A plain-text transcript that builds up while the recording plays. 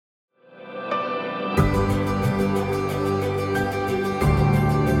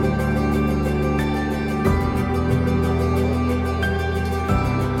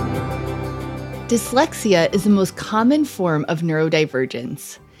Dyslexia is the most common form of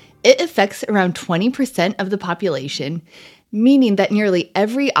neurodivergence. It affects around 20% of the population, meaning that nearly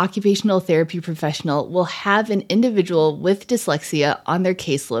every occupational therapy professional will have an individual with dyslexia on their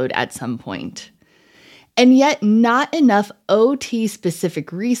caseload at some point. And yet, not enough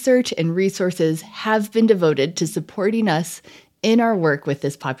OT-specific research and resources have been devoted to supporting us in our work with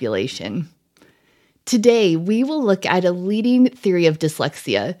this population. Today, we will look at a leading theory of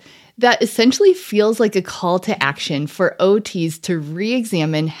dyslexia that essentially feels like a call to action for OTs to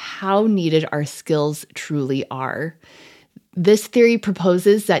re-examine how needed our skills truly are. This theory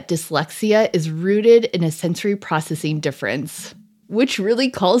proposes that dyslexia is rooted in a sensory processing difference, which really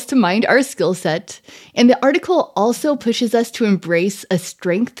calls to mind our skill set. And the article also pushes us to embrace a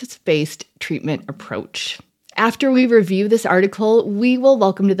strengths-based treatment approach. After we review this article, we will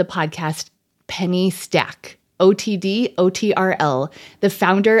welcome to the podcast Penny Stack, OTD, OTRL, the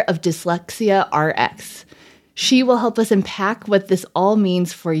founder of Dyslexia RX. She will help us unpack what this all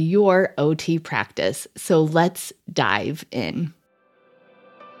means for your OT practice. So let's dive in.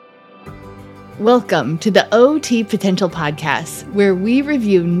 Welcome to the OT Potential Podcast, where we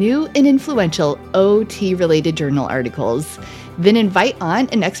review new and influential OT-related journal articles, then invite on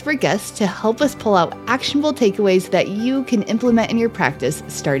an expert guest to help us pull out actionable takeaways that you can implement in your practice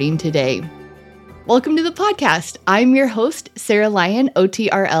starting today. Welcome to the podcast. I'm your host, Sarah Lyon,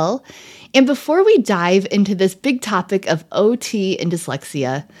 OTRL. And before we dive into this big topic of OT and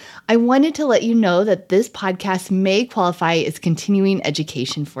dyslexia, I wanted to let you know that this podcast may qualify as continuing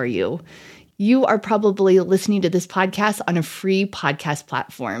education for you. You are probably listening to this podcast on a free podcast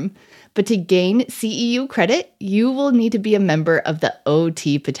platform. But to gain CEU credit, you will need to be a member of the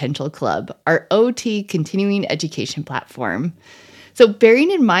OT Potential Club, our OT continuing education platform. So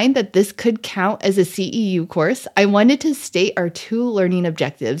bearing in mind that this could count as a CEU course, I wanted to state our two learning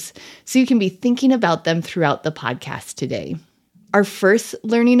objectives so you can be thinking about them throughout the podcast today. Our first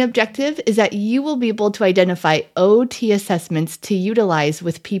learning objective is that you will be able to identify OT assessments to utilize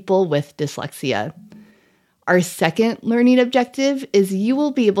with people with dyslexia. Our second learning objective is you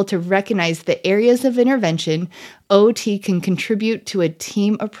will be able to recognize the areas of intervention OT can contribute to a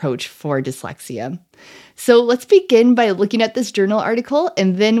team approach for dyslexia. So let's begin by looking at this journal article,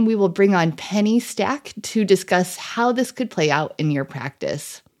 and then we will bring on Penny Stack to discuss how this could play out in your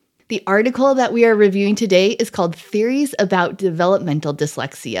practice. The article that we are reviewing today is called Theories About Developmental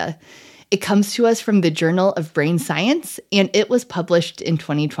Dyslexia. It comes to us from the Journal of Brain Science, and it was published in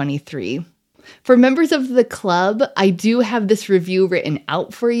 2023. For members of the club, I do have this review written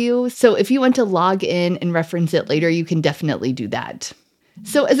out for you, so if you want to log in and reference it later, you can definitely do that.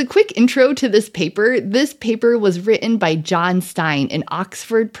 So as a quick intro to this paper was written by John Stein, an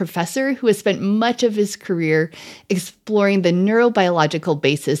Oxford professor who has spent much of his career exploring the neurobiological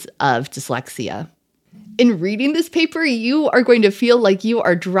basis of dyslexia. In reading this paper, you are going to feel like you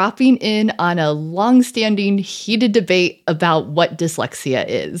are dropping in on a long-standing, heated debate about what dyslexia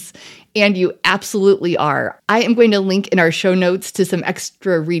is. And you absolutely are. I am going to link in our show notes to some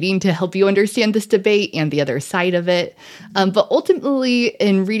extra reading to help you understand this debate and the other side of it. But ultimately,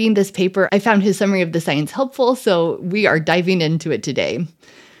 in reading this paper, I found his summary of the science helpful, so we are diving into it today.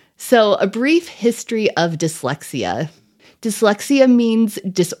 So, a brief history of dyslexia. Dyslexia means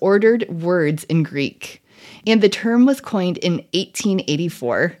disordered words in Greek, and the term was coined in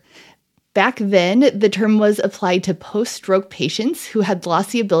 1884. Back then, the term was applied to post-stroke patients who had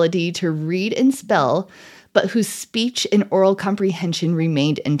lost the ability to read and spell, but whose speech and oral comprehension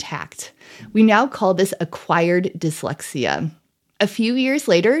remained intact. We now call this acquired dyslexia. A few years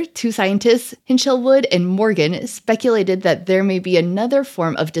later, two scientists, Hinshelwood and Morgan, speculated that there may be another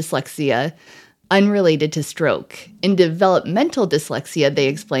form of dyslexia unrelated to stroke. In developmental dyslexia, they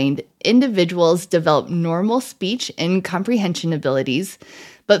explained, individuals develop normal speech and comprehension abilities,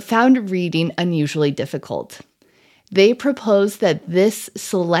 but found reading unusually difficult. They proposed that this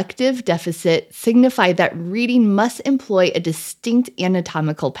selective deficit signified that reading must employ a distinct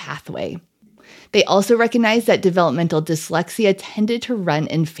anatomical pathway. They also recognized that developmental dyslexia tended to run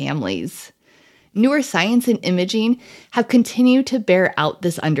in families. Newer science and imaging have continued to bear out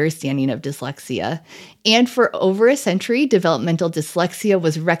this understanding of dyslexia, and for over a century, developmental dyslexia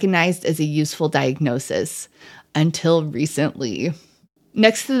was recognized as a useful diagnosis, until recently.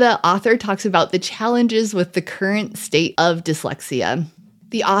 Next, the author talks about the challenges with the current state of dyslexia.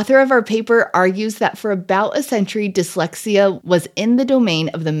 The author of our paper argues that for about a century, dyslexia was in the domain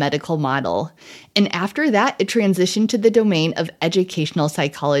of the medical model, and after that, it transitioned to the domain of educational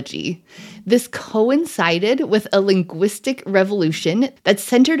psychology. This coincided with a linguistic revolution that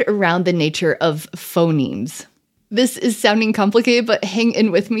centered around the nature of phonemes. This is sounding complicated, but hang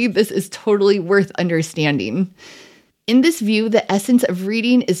in with me. This is totally worth understanding. In this view, the essence of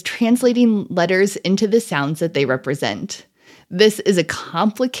reading is translating letters into the sounds that they represent. This is a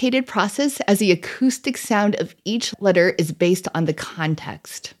complicated process as the acoustic sound of each letter is based on the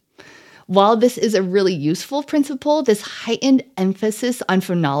context. While this is a really useful principle, this heightened emphasis on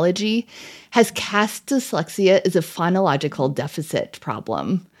phonology has cast dyslexia as a phonological deficit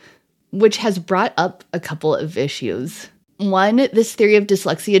problem, which has brought up a couple of issues. One, this theory of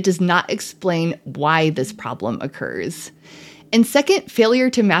dyslexia does not explain why this problem occurs. And second, failure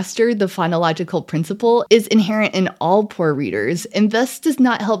to master the phonological principle is inherent in all poor readers and thus does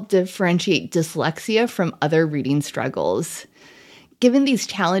not help differentiate dyslexia from other reading struggles. Given these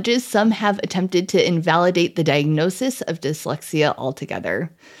challenges, some have attempted to invalidate the diagnosis of dyslexia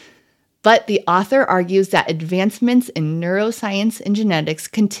altogether. But the author argues that advancements in neuroscience and genetics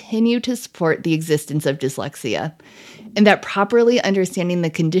continue to support the existence of dyslexia, and that properly understanding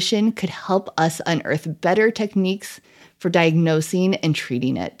the condition could help us unearth better techniques for diagnosing and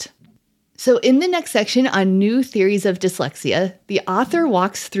treating it. So in the next section on new theories of dyslexia, the author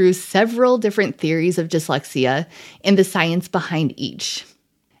walks through several different theories of dyslexia and the science behind each.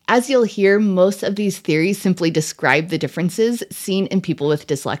 As you'll hear, most of these theories simply describe the differences seen in people with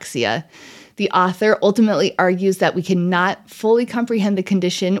dyslexia. The author ultimately argues that we cannot fully comprehend the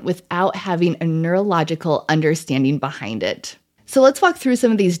condition without having a neurological understanding behind it. So let's walk through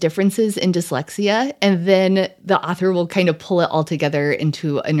some of these differences in dyslexia, and then the author will kind of pull it all together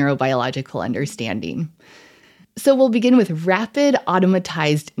into a neurobiological understanding. So we'll begin with rapid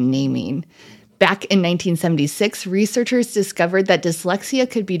automatized naming. Back in 1976, researchers discovered that dyslexia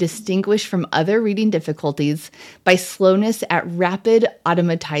could be distinguished from other reading difficulties by slowness at rapid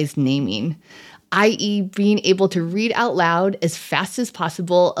automatized naming, i.e. being able to read out loud as fast as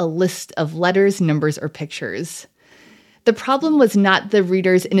possible a list of letters, numbers, or pictures. The problem was not the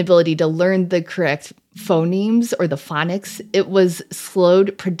reader's inability to learn the correct phonemes or the phonics, it was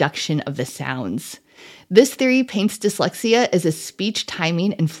slowed production of the sounds. This theory paints dyslexia as a speech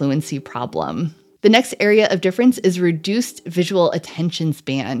timing and fluency problem. The next area of difference is reduced visual attention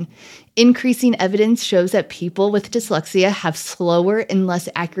span. Increasing evidence shows that people with dyslexia have slower and less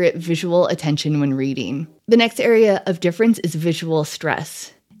accurate visual attention when reading. The next area of difference is visual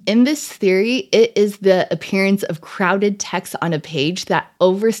stress. In this theory, it is the appearance of crowded text on a page that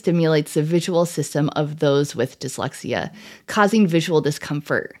overstimulates the visual system of those with dyslexia, causing visual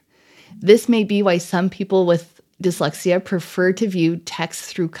discomfort. This may be why some people with dyslexia prefer to view text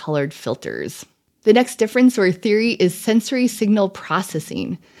through colored filters. The next difference or theory is sensory signal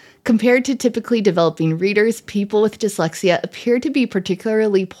processing. Compared to typically developing readers, people with dyslexia appear to be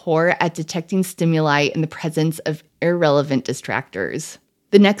particularly poor at detecting stimuli in the presence of irrelevant distractors.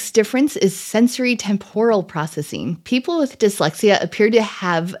 The next difference is sensory temporal processing. People with dyslexia appear to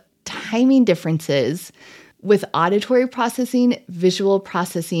have timing differences with auditory processing, visual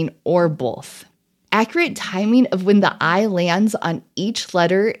processing, or both. Accurate timing of when the eye lands on each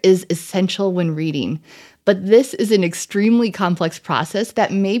letter is essential when reading, but this is an extremely complex process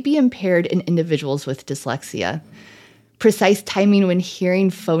that may be impaired in individuals with dyslexia. Precise timing when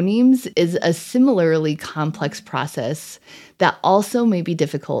hearing phonemes is a similarly complex process that also may be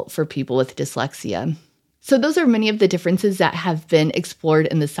difficult for people with dyslexia. So those are many of the differences that have been explored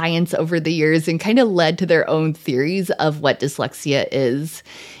in the science over the years and kind of led to their own theories of what dyslexia is.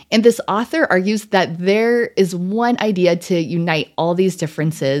 And this author argues that there is one idea to unite all these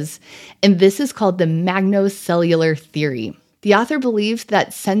differences, and this is called the magnocellular theory. The author believes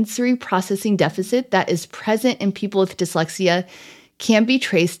that sensory processing deficit that is present in people with dyslexia can be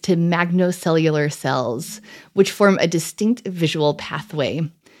traced to magnocellular cells, which form a distinct visual pathway.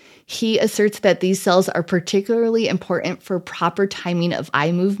 He asserts that these cells are particularly important for proper timing of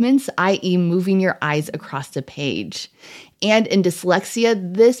eye movements, i.e. moving your eyes across the page. And in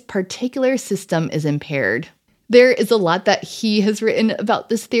dyslexia, this particular system is impaired. There is a lot that he has written about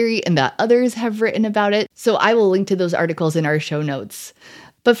this theory and that others have written about it, so I will link to those articles in our show notes.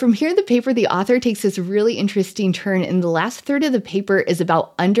 But from here in the paper, the author takes this really interesting turn, and the last third of the paper is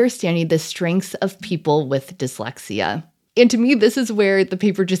about understanding the strengths of people with dyslexia. And to me, this is where the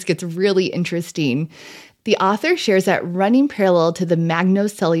paper just gets really interesting. The author shares that running parallel to the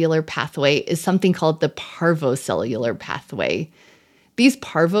magnocellular pathway is something called the parvocellular pathway. These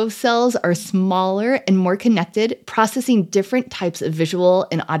parvo cells are smaller and more connected, processing different types of visual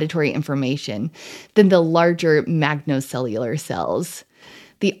and auditory information than the larger magnocellular cells.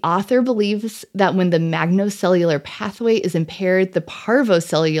 The author believes that when the magnocellular pathway is impaired, the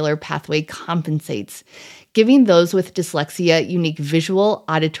parvocellular pathway compensates, giving those with dyslexia unique visual,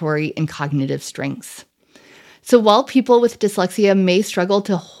 auditory, and cognitive strengths. So while people with dyslexia may struggle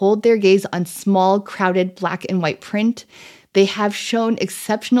to hold their gaze on small, crowded black and white print, they have shown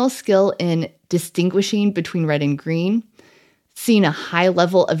exceptional skill in distinguishing between red and green, seeing a high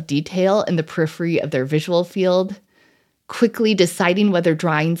level of detail in the periphery of their visual field, quickly deciding whether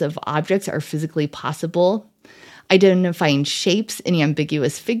drawings of objects are physically possible, identifying shapes in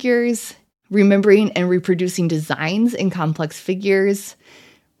ambiguous figures, remembering and reproducing designs in complex figures,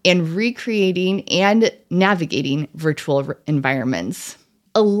 and recreating and navigating virtual environments.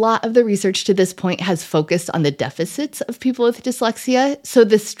 A lot of the research to this point has focused on the deficits of people with dyslexia, so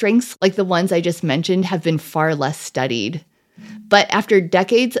the strengths like the ones I just mentioned have been far less studied. But after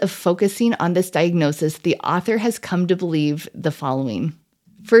decades of focusing on this diagnosis, the author has come to believe the following.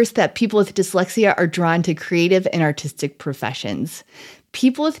 First, that people with dyslexia are drawn to creative and artistic professions.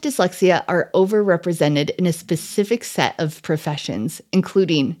 People with dyslexia are overrepresented in a specific set of professions,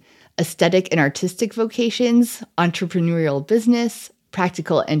 including aesthetic and artistic vocations, entrepreneurial business,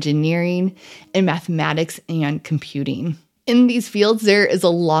 practical engineering, and mathematics and computing. In these fields, there is a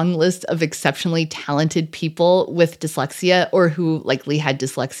long list of exceptionally talented people with dyslexia or who likely had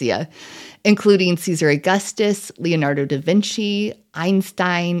dyslexia, including Caesar Augustus, Leonardo da Vinci,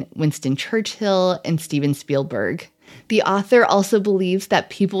 Einstein, Winston Churchill, and Steven Spielberg. The author also believes that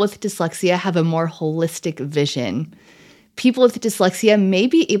people with dyslexia have a more holistic vision. People with dyslexia may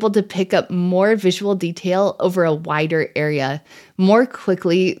be able to pick up more visual detail over a wider area more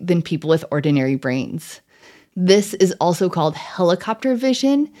quickly than people with ordinary brains. This is also called helicopter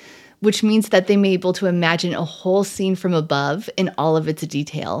vision, which means that they may be able to imagine a whole scene from above in all of its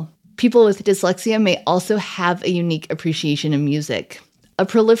detail. People with dyslexia may also have a unique appreciation of music. A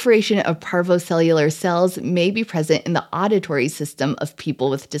proliferation of parvocellular cells may be present in the auditory system of people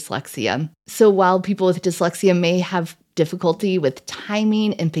with dyslexia. So while people with dyslexia may have difficulty with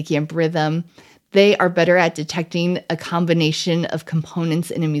timing and picking up rhythm, they are better at detecting a combination of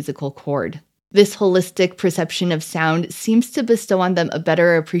components in a musical chord. This holistic perception of sound seems to bestow on them a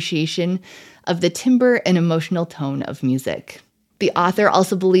better appreciation of the timbre and emotional tone of music. The author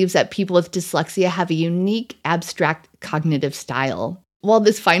also believes that people with dyslexia have a unique abstract cognitive style. While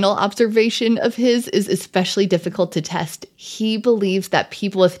this final observation of his is especially difficult to test, he believes that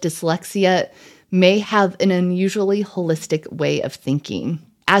people with dyslexia may have an unusually holistic way of thinking.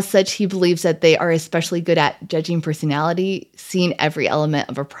 As such, he believes that they are especially good at judging personality, seeing every element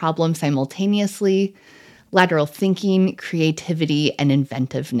of a problem simultaneously, lateral thinking, creativity, and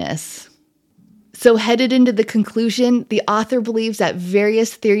inventiveness. So headed into the conclusion, the author believes that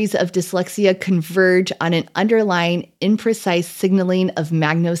various theories of dyslexia converge on an underlying imprecise signaling of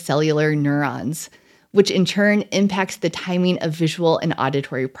magnocellular neurons, which in turn impacts the timing of visual and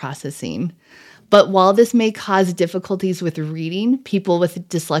auditory processing. But while this may cause difficulties with reading, people with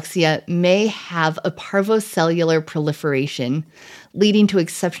dyslexia may have a parvocellular proliferation, leading to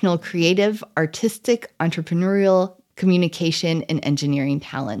exceptional creative, artistic, entrepreneurial, communication, and engineering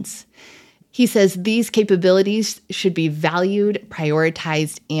talents. He says these capabilities should be valued,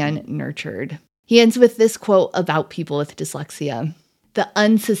 prioritized, and nurtured. He ends with this quote about people with dyslexia. The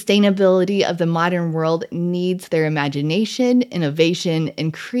unsustainability of the modern world needs their imagination, innovation,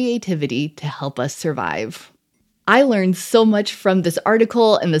 and creativity to help us survive. I learned so much from this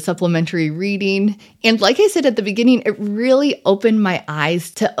article and the supplementary reading. And like I said at the beginning, it really opened my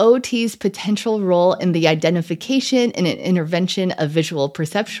eyes to OT's potential role in the identification and intervention of visual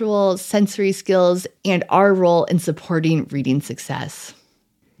perceptual, sensory skills, and our role in supporting reading success.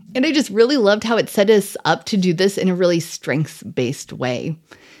 And I just really loved how it set us up to do this in a really strengths-based way.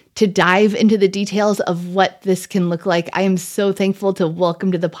 To dive into the details of what this can look like, I am so thankful to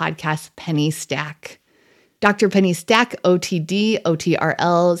welcome to the podcast Penny Stack. Dr. Penny Stack, OTD, OTRL,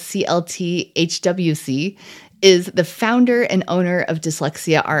 CLT, HWC, is the founder and owner of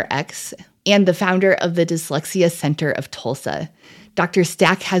Dyslexia RX and the founder of the Dyslexia Center of Tulsa. Dr.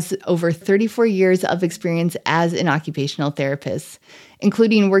 Stack has over 34 years of experience as an occupational therapist,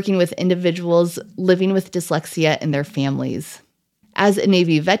 including working with individuals living with dyslexia and their families. As a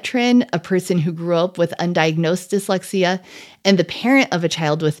Navy veteran, a person who grew up with undiagnosed dyslexia, and the parent of a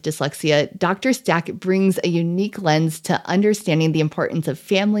child with dyslexia, Dr. Stack brings a unique lens to understanding the importance of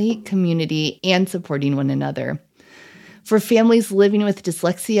family, community, and supporting one another. For families living with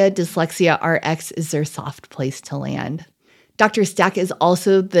dyslexia, Dyslexia RX is their soft place to land. Dr. Stack is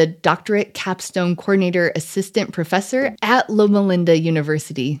also the doctorate capstone coordinator assistant professor at Loma Linda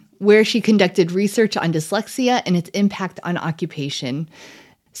University, where she conducted research on dyslexia and its impact on occupation.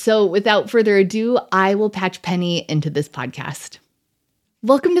 So without further ado, I will patch Penny into this podcast.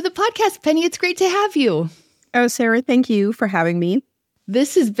 Welcome to the podcast, Penny. It's great to have you. Oh, Sarah, thank you for having me.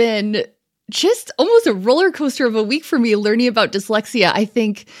 This has been just almost a roller coaster of a week for me learning about dyslexia. I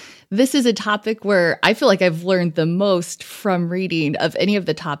think this is a topic where I feel like I've learned the most from reading of any of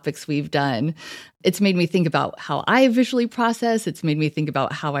the topics we've done. It's made me think about how I visually process. It's made me think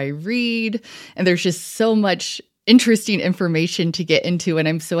about how I read. And there's just so much interesting information to get into. And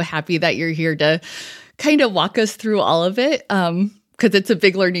I'm so happy that you're here to kind of walk us through all of it. Because it's a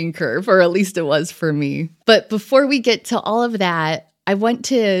big learning curve, or at least it was for me. But before we get to all of that, I want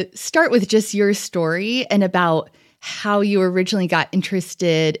to start with just your story and about how you originally got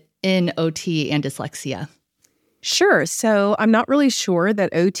interested in OT and dyslexia. Sure. So I'm not really sure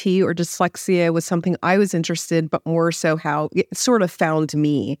that OT or dyslexia was something I was interested, but more so how it sort of found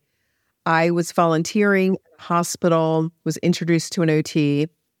me. I was volunteering at a hospital, was introduced to an OT,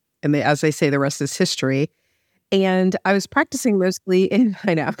 and as they say, the rest is history. And I was practicing mostly in,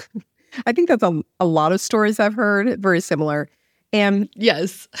 I know, I think that's a lot of stories I've heard, very similar. And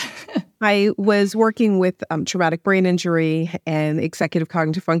yes, I was working with traumatic brain injury and executive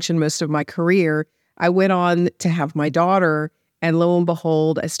cognitive function most of my career. I went on to have my daughter, and lo and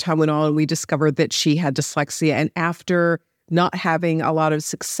behold, as time went on, we discovered that she had dyslexia. And after not having a lot of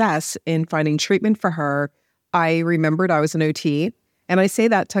success in finding treatment for her, I remembered I was an OT. And I say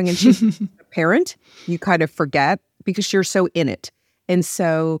that tongue in cheek. A parent, you kind of forget because you're so in it. And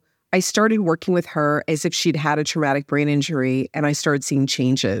so I started working with her as if she'd had a traumatic brain injury, and I started seeing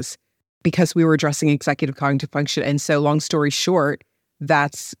changes because we were addressing executive cognitive function. And so long story short,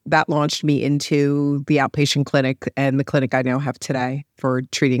 that launched me into the outpatient clinic and the clinic I now have today for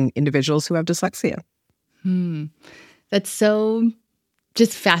treating individuals who have dyslexia. That's so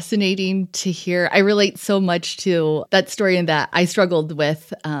just fascinating to hear. I relate so much to that story in that I struggled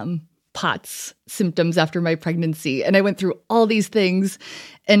with POTS symptoms after my pregnancy. And I went through all these things.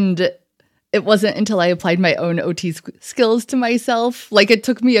 And it wasn't until I applied my own OT skills to myself. Like, it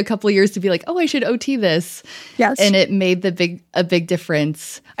took me a couple of years to be like, oh, I should OT this. Yes. And it made a big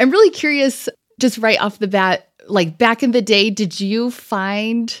difference. I'm really curious, just right off the bat, like back in the day, did you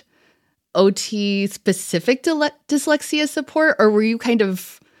find OT specific to dyslexia support, or were you kind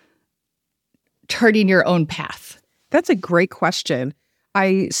of charting your own path? That's a great question.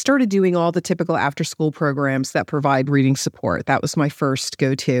 I started doing all the typical after-school programs that provide reading support. That was my first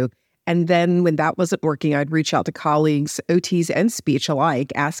go-to. And then when that wasn't working, I'd reach out to colleagues, OTs and speech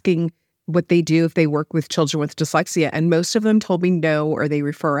alike, asking what they do if they work with children with dyslexia. And most of them told me no, or they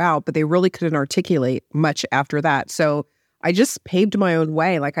refer out, but they really couldn't articulate much after that. So I just paved my own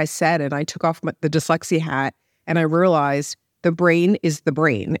way, like I said, and I took off the dyslexia hat, and I realized the brain is the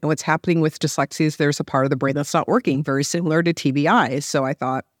brain. And what's happening with dyslexia is there's a part of the brain that's not working, very similar to TBI. So I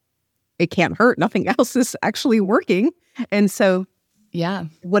thought, it can't hurt. Nothing else is actually working. And so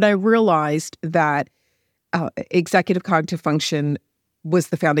when I realized that executive cognitive function was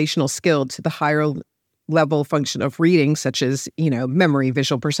the foundational skill to the higher level function of reading, such as, memory,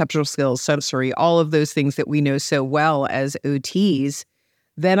 visual, perceptual skills, sensory, all of those things that we know so well as OTs,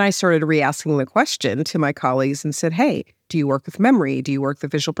 then I started re-asking the question to my colleagues and said, hey, do you work with memory? Do you work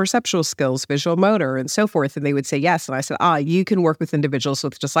with visual perceptual skills, visual motor, and so forth? And they would say yes. And I said, you can work with individuals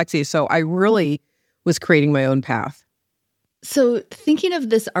with dyslexia. So I really was creating my own path. So thinking of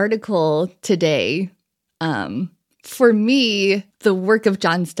this article today, for me, the work of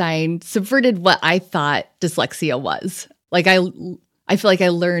John Stein subverted what I thought dyslexia was. Like, I feel like I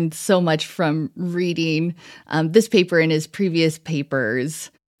learned so much from reading this paper and his previous papers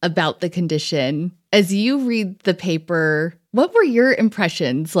about the condition. As you read the paper, what were your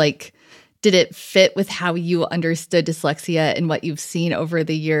impressions? Like, did it fit with how you understood dyslexia and what you've seen over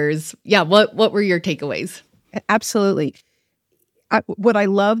the years? Yeah, what were your takeaways? Absolutely. What I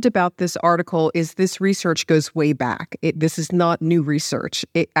loved about this article is this research goes way back. This is not new research.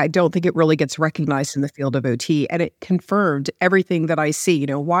 I don't think it really gets recognized in the field of OT, and it confirmed everything that I see.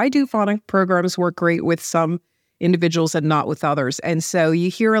 Why do phonics programs work great with some individuals and not with others? And so you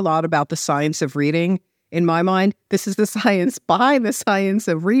hear a lot about the science of reading. In my mind, this is the science behind the science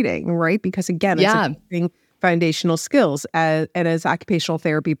of reading, right? Because again, it's foundational skills. And as occupational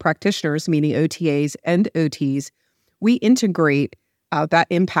therapy practitioners, meaning OTAs and OTs, we integrate that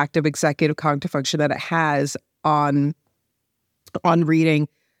impact of executive cognitive function that it has on reading.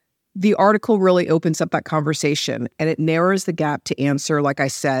 The article really opens up that conversation, and it narrows the gap to answer, like I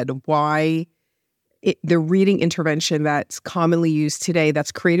said, why the reading intervention that's commonly used today,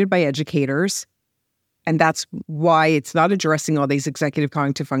 that's created by educators, and that's why it's not addressing all these executive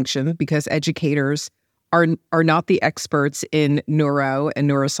cognitive function, because educators are not the experts in neuro and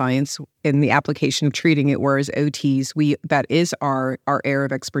neuroscience in the application of treating it, whereas OTs, that is our area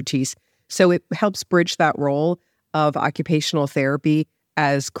of expertise. So it helps bridge that role of occupational therapy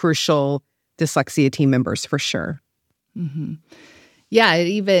as crucial dyslexia team members for sure. Mm-hmm. Yeah, it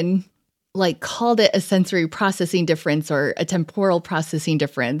even called it a sensory processing difference or a temporal processing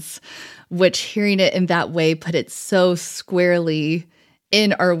difference, which hearing it in that way put it so squarely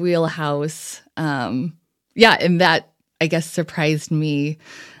in our wheelhouse. And that, I guess, surprised me.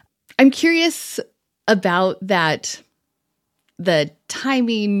 I'm curious about that, the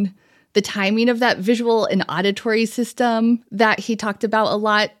timing of that visual and auditory system that he talked about a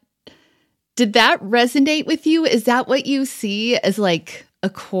lot. Did that resonate with you? Is that what you see as a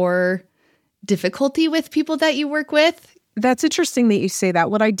core difficulty with people that you work with? That's interesting that you say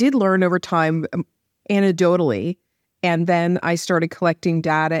that. What I did learn over time, anecdotally, and then I started collecting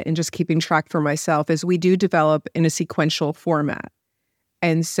data and just keeping track for myself, is we do develop in a sequential format.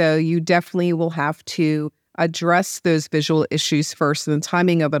 And so you definitely will have to address those visual issues first and the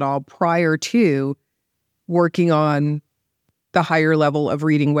timing of it all prior to working on the higher level of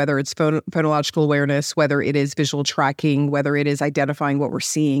reading, whether it's phonological awareness, whether it is visual tracking, whether it is identifying what we're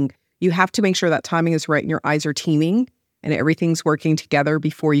seeing. You have to make sure that timing is right and your eyes are teaming and everything's working together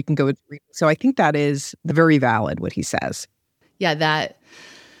before you can go into reading. So I think that is very valid, what he says. Yeah, that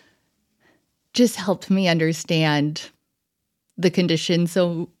just helped me understand the condition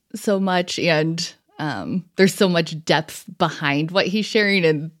so much. And there's so much depth behind what he's sharing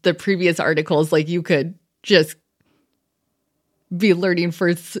in the previous articles. You could just be learning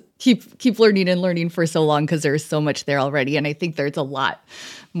keep learning and learning for so long because there's so much there already. And I think there's a lot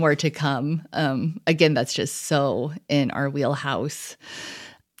more to come. Again, that's just so in our wheelhouse.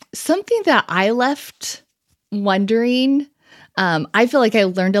 Something that I left wondering, I feel like I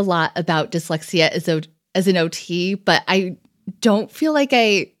learned a lot about dyslexia as an OT, but I don't feel like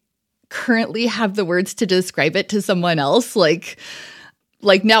I currently have the words to describe it to someone else. Like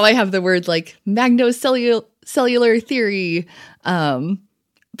now I have the word magnocellular theory.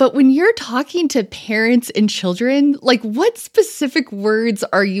 But when you're talking to parents and children, what specific words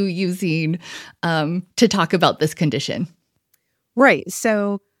are you using to talk about this condition? Right.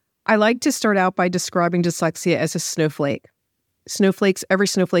 So I like to start out by describing dyslexia as a snowflake. Every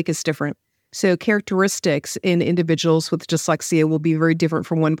snowflake is different. So characteristics in individuals with dyslexia will be very different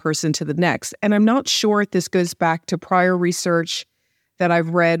from one person to the next. And I'm not sure if this goes back to prior research that I've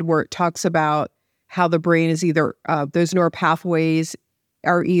read where it talks about how the brain is either, those neural pathways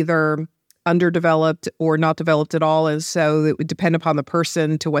are either underdeveloped or not developed at all. And so it would depend upon the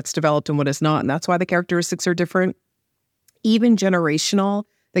person to what's developed and what is not. And that's why the characteristics are different. Even generational,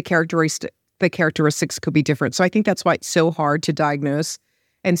 the characteristics could be different. So I think that's why it's so hard to diagnose.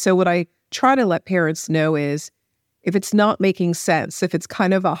 And so what I try to let parents know is if it's not making sense, if it's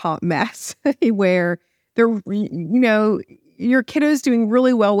kind of a hot mess where they're, your kiddo's doing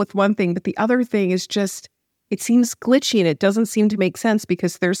really well with one thing, but the other thing is just, it seems glitchy and it doesn't seem to make sense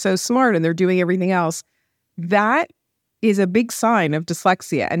because they're so smart and they're doing everything else. That is a big sign of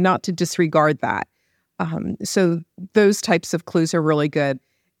dyslexia and not to disregard that. So those types of clues are really good.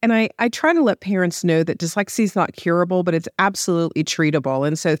 And I try to let parents know that dyslexia is not curable, but it's absolutely treatable.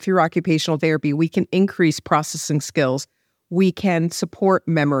 And so through occupational therapy, we can increase processing skills. We can support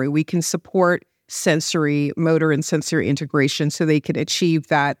memory. We can support motor and sensory integration so they can achieve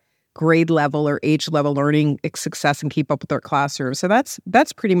that grade level or age level learning success and keep up with their classroom. So that's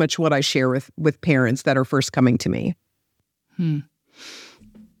pretty much what I share with parents that are first coming to me.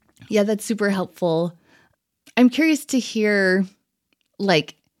 Yeah, that's super helpful. I'm curious to hear,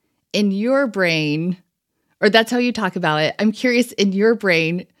 in your brain, or that's how you talk about it. I'm curious in your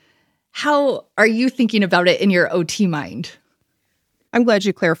brain, how are you thinking about it in your OT mind? I'm glad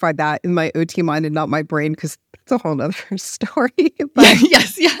you clarified that in my OT mind and not my brain, because that's a whole other story. But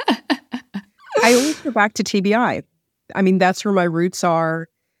Yes. I always go back to TBI. I mean, that's where my roots are.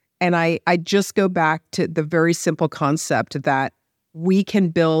 And I just go back to the very simple concept that we can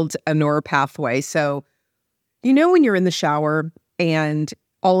build a neural pathway. So, when you're in the shower and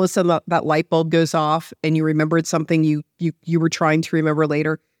all of a sudden that light bulb goes off and you remembered something you were trying to remember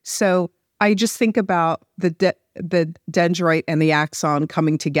later. So I just think about the dendrite and the axon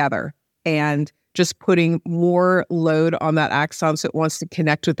coming together and just putting more load on that axon so it wants to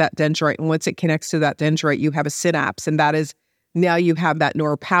connect with that dendrite. And once it connects to that dendrite, you have a synapse. And that is, now you have that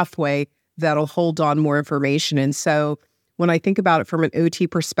neural pathway that'll hold on more information. And so when I think about it from an OT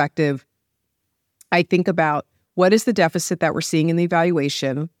perspective, I think about what is the deficit that we're seeing in the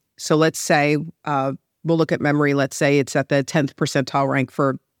evaluation. So let's say we'll look at memory. Let's say it's at the 10th percentile rank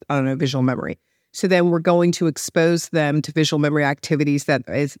for, visual memory. So then we're going to expose them to visual memory activities that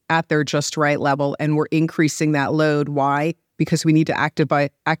is at their just right level, and we're increasing that load. Why? Because we need to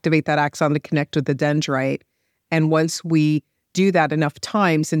activate that axon to connect with the dendrite. And once we do that enough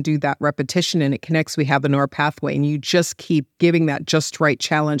times and do that repetition and it connects, we have a neural pathway, and you just keep giving that just right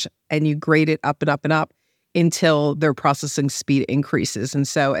challenge and you grade it up and up and up until their processing speed increases. And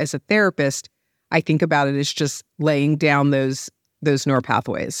so as a therapist, I think about it as just laying down those neural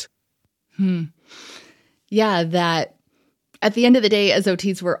pathways. Yeah, that at the end of the day, as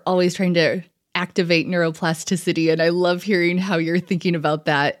OTs, we're always trying to activate neuroplasticity. And I love hearing how you're thinking about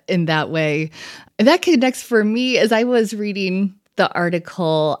that in that way. And that connects for me as I was reading the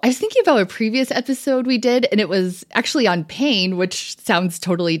article. I was thinking about a previous episode we did, and it was actually on pain, which sounds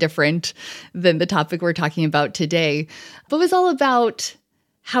totally different than the topic we're talking about today. But it was all about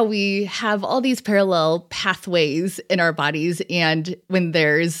how we have all these parallel pathways in our bodies. And when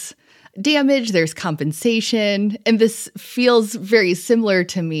there's damage, there's compensation. And this feels very similar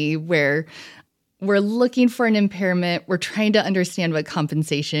to me, where we're looking for an impairment. We're trying to understand what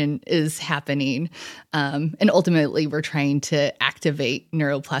compensation is happening. And ultimately, we're trying to activate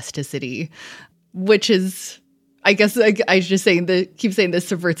neuroplasticity, which is, I guess I was just saying keep saying this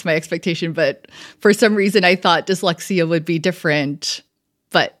subverts my expectation, but for some reason I thought dyslexia would be different,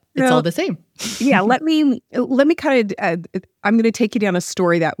 but it's all the same. Yeah, let me kind of, I'm going to take you down a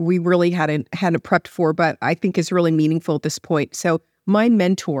story that we really hadn't prepped for, but I think is really meaningful at this point. So my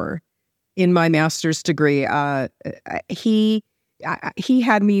mentor in my master's degree, he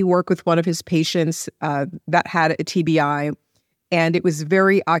had me work with one of his patients that had a TBI, and it was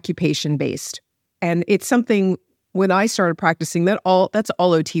very occupation based. And it's something when I started practicing that's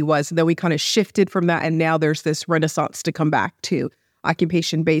all OT was. And then we kind of shifted from that, and now there's this renaissance to come back to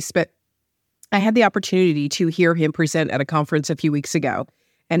occupation based. But I had the opportunity to hear him present at a conference a few weeks ago.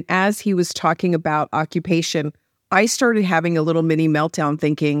 And as he was talking about occupation, I started having a little mini meltdown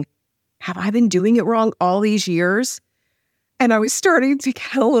thinking, have I been doing it wrong all these years? And I was starting to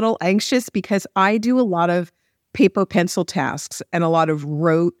get a little anxious because I do a lot of paper pencil tasks and a lot of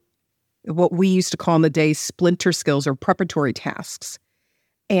rote, what we used to call in the day splinter skills or preparatory tasks.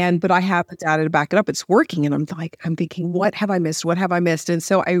 But I have the data to back it up. It's working. And I'm thinking, what have I missed? What have I missed? And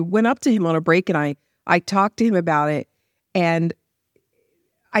so I went up to him on a break and I talked to him about it. And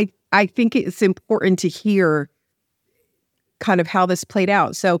I think it's important to hear kind of how this played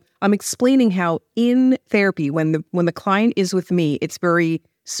out. So I'm explaining how in therapy, when the client is with me, it's very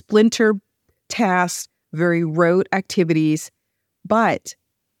splinter tasks, very rote activities, but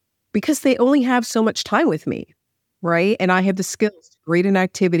because they only have so much time with me, right? And I have the skills to grade an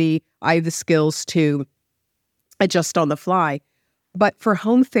activity. I have the skills to adjust on the fly. But for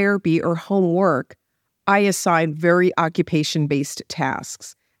home therapy or home work, I assign very occupation-based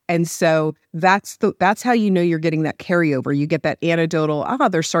tasks. And so that's how you know you're getting that carryover. You get that anecdotal,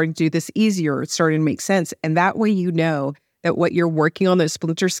 they're starting to do this easier. It's starting to make sense. And that way you know that what you're working on, those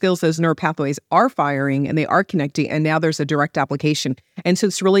splinter skills, those neural pathways are firing and they are connecting. And now there's a direct application. And so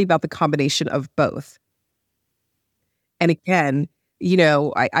it's really about the combination of both. And again,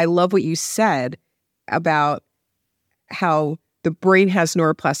 I love what you said about how the brain has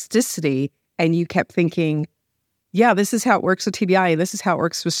neuroplasticity, and you kept thinking, yeah, this is how it works with TBI, and this is how it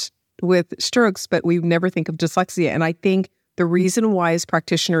works with strokes, but we never think of dyslexia. And I think the reason why as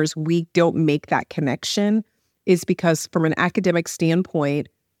practitioners we don't make that connection is because from an academic standpoint,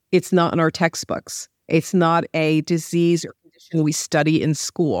 it's not in our textbooks. It's not a disease or condition we study in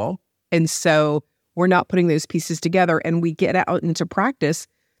school. And so we're not putting those pieces together, and we get out into practice.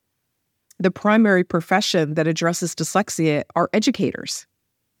 The primary profession that addresses dyslexia are educators.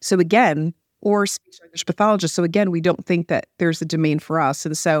 So again, or speech language pathologists. So again, we don't think that there's a domain for us.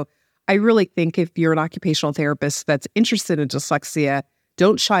 And so I really think if you're an occupational therapist that's interested in dyslexia,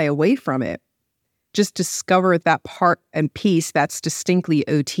 don't shy away from it. Just discover that part and piece that's distinctly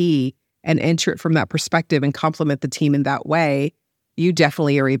OT and enter it from that perspective and complement the team in that way. You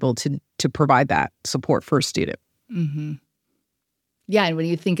definitely are able to provide that support for a student. Mm-hmm. Yeah, and when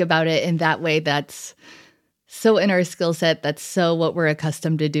you think about it in that way, that's so in our skill set, that's so what we're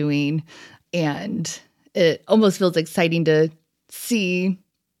accustomed to doing. And it almost feels exciting to see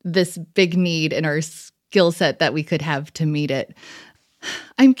this big need in our skill set that we could have to meet it.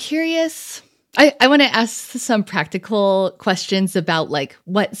 I'm curious. I want to ask some practical questions about like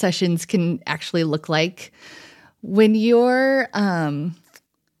what sessions can actually look like. When you're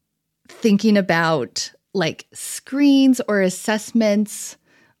thinking about like screens or assessments,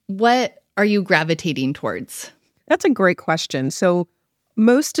 what are you gravitating towards? That's a great question. So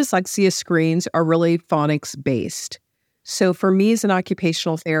most dyslexia screens are really phonics based. So for me as an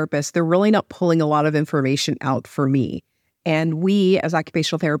occupational therapist, they're really not pulling a lot of information out for me. And we as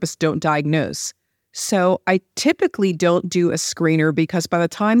occupational therapists don't diagnose. So I typically don't do a screener because by the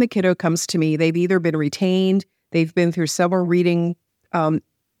time the kiddo comes to me, they've either been retained, They've been through several reading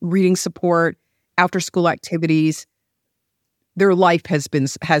support, after school activities. Their life has been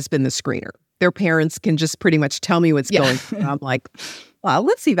the screener. Their parents can just pretty much tell me what's going on. I'm like, well,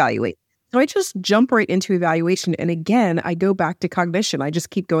 let's evaluate. So I just jump right into evaluation. And again, I go back to cognition. I just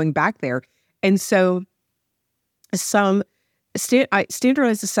keep going back there. And so some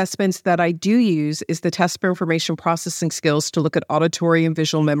standardized assessments that I do use is the test for information processing skills to look at auditory and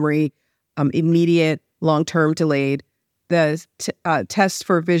visual memory, immediate, long-term, delayed. The test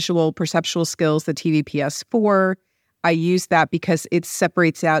for visual perceptual skills, the TVPS-4. I use that because it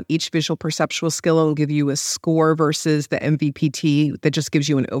separates out each visual perceptual skill and will give you a score versus the MVPT that just gives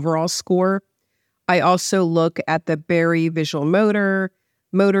you an overall score. I also look at the Berry visual motor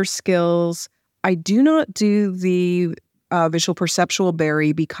skills. I do not do the visual perceptual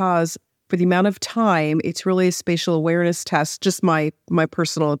Berry because for the amount of time, it's really a spatial awareness test, just my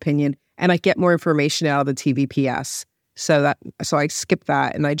personal opinion, and I get more information out of the TVPS. So I skip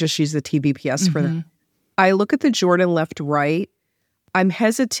that and I just use the TVPS for that. I look at the Jordan left-right. I'm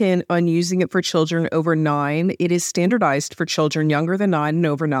hesitant on using it for children over 9. It is standardized for children younger than 9 and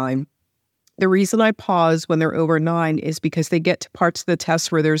over 9. The reason I pause when they're over 9 is because they get to parts of the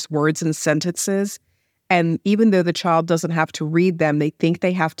test where there's words and sentences. And even though the child doesn't have to read them, they think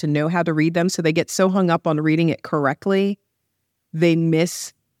they have to know how to read them. So they get so hung up on reading it correctly, they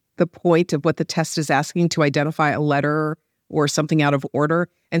miss the point of what the test is asking to identify a letter or something out of order.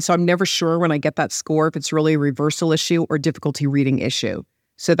 And so I'm never sure when I get that score if it's really a reversal issue or difficulty reading issue.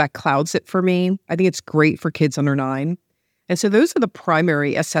 So that clouds it for me. I think it's great for kids under 9. And so those are the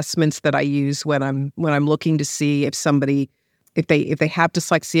primary assessments that I use when I'm looking to see if somebody, if they have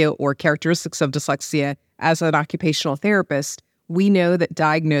dyslexia or characteristics of dyslexia. As an occupational therapist, we know that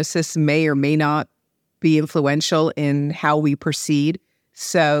diagnosis may or may not be influential in how we proceed.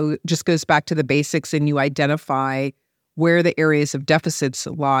 So it just goes back to the basics, and you identify where the areas of deficits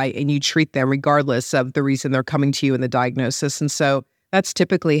lie and you treat them regardless of the reason they're coming to you in the diagnosis. And so that's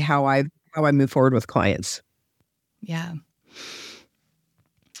typically how I move forward with clients. Yeah.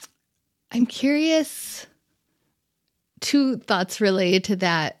 I'm curious, 2 thoughts related to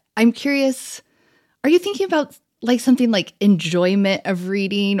that. I'm curious, are you thinking about like something like enjoyment of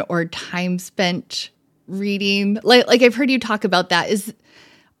reading or time spent reading? Like I've heard you talk about that.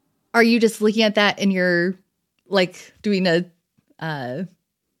 Are you just looking at that and you're like doing a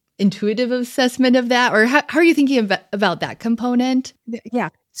intuitive assessment of that? Or how are you thinking about that component? Yeah.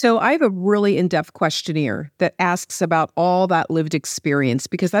 So I have a really in-depth questionnaire that asks about all that lived experience,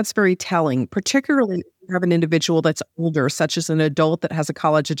 because that's very telling, particularly if you have an individual that's older, such as an adult that has a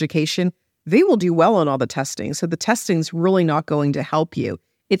college education. They will do well on all the testing. So the testing's really not going to help you.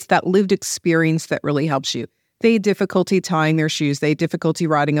 It's that lived experience that really helps you. They had difficulty tying their shoes. They had difficulty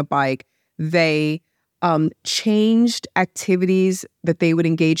riding a bike. They changed activities that they would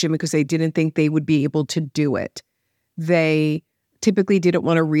engage in because they didn't think they would be able to do it. They typically didn't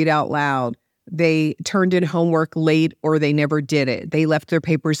want to read out loud. They turned in homework late or they never did it. They left their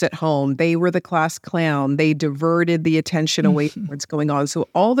papers at home. They were the class clown. They diverted the attention away from what's going on. So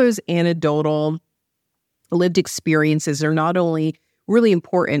all those anecdotal lived experiences are not only really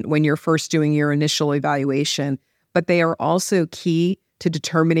important when you're first doing your initial evaluation, but they are also key to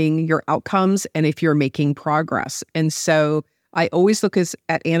determining your outcomes and if you're making progress. And so I always look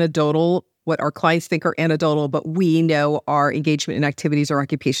at anecdotal, what our clients think are anecdotal, but we know our engagement in activities or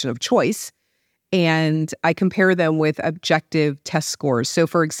occupation of choice. And I compare them with objective test scores. So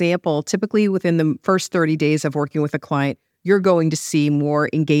for example, typically within the first 30 days of working with a client, you're going to see more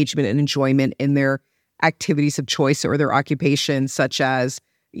engagement and enjoyment in their activities of choice or their occupation, such as,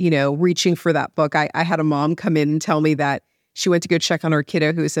 reaching for that book. I had a mom come in and tell me that she went to go check on her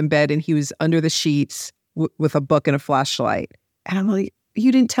kiddo who was in bed and he was under the sheets with a book and a flashlight. And I'm like,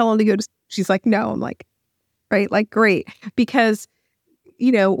 you didn't tell him to go to... She's like, no. I'm like, right, like, great. Because,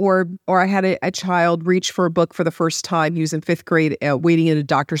 or I had a child reach for a book for the first time. He was in 5th grade, waiting in a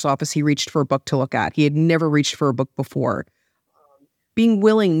doctor's office. He reached for a book to look at. He had never reached for a book before. Being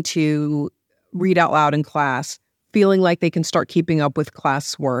willing to read out loud in class, feeling like they can start keeping up with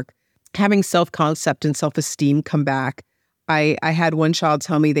classwork, having self-concept and self-esteem come back. I had one child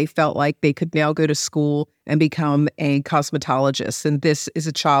tell me they felt like they could now go to school and become a cosmetologist. And this is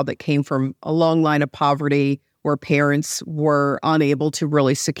a child that came from a long line of poverty where parents were unable to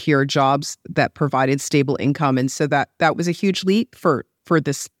really secure jobs that provided stable income. And so that was a huge leap for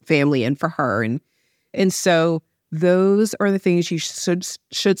this family and for her. And so those are the things you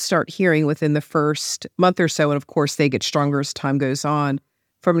should start hearing within the first month or so. And of course, they get stronger as time goes on.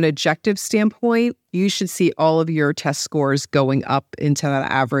 From an objective standpoint, you should see all of your test scores going up into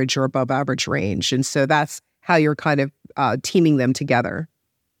that average or above average range. And so that's how you're kind of teaming them together.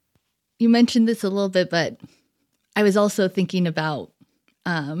 You mentioned this a little bit, but I was also thinking about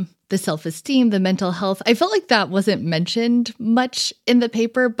the self-esteem, the mental health. I felt like that wasn't mentioned much in the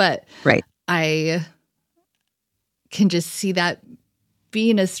paper, but Right. I can just see that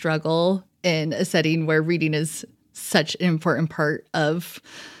being a struggle in a setting where reading is such an important part of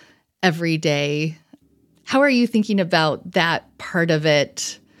every day. How are you thinking about that part of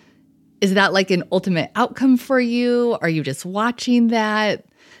it? Is that like an ultimate outcome for you? Are you just watching that?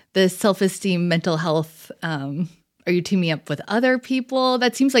 The self-esteem, mental health, are you teaming up with other people?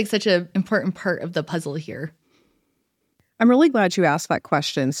 That seems like such an important part of the puzzle here. I'm really glad you asked that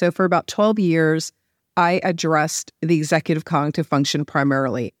question. So for about 12 years, I addressed the executive cognitive function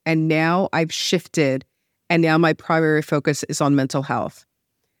primarily. And now I've shifted, and now my primary focus is on mental health.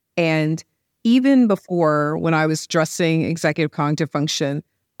 And even before, when I was addressing executive cognitive function,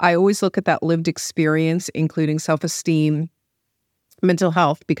 I always look at that lived experience, including self-esteem, mental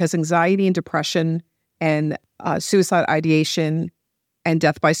health, because anxiety and depression and suicide ideation and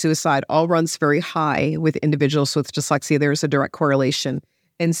death by suicide all runs very high with individuals with dyslexia. There's a direct correlation.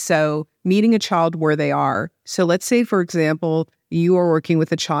 And so meeting a child where they are. So let's say, for example, you are working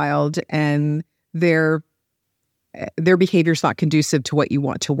with a child and their behavior is not conducive to what you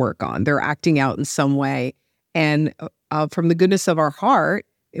want to work on. They're acting out in some way. And from the goodness of our heart,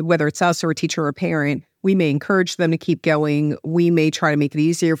 whether it's us or a teacher or a parent, we may encourage them to keep going. We may try to make it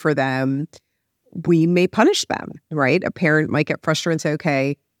easier for them. We may punish them, right? A parent might get frustrated and say,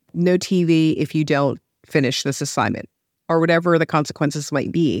 okay, no TV if you don't finish this assignment, or whatever the consequences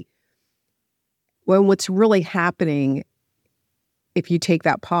might be. When what's really happening, if you take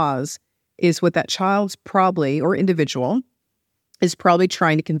that pause, is what that child's probably, or individual, is probably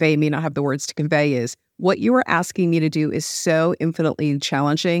trying to convey, may not have the words to convey, is what you are asking me to do is so infinitely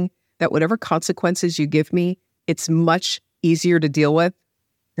challenging that whatever consequences you give me, it's much easier to deal with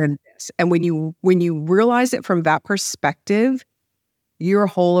than this. And when you realize it from that perspective, your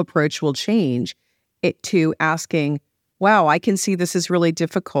whole approach will change it to asking, wow, I can see this is really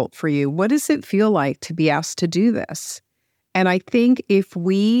difficult for you. What does it feel like to be asked to do this? And I think if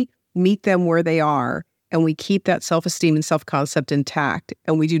we meet them where they are and we keep that self-esteem and self-concept intact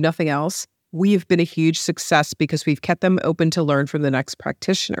and we do nothing else, we have been a huge success because we've kept them open to learn from the next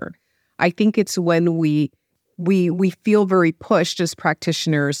practitioner. I think it's when we feel very pushed as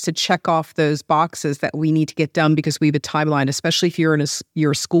practitioners to check off those boxes that we need to get done because we have a timeline, especially if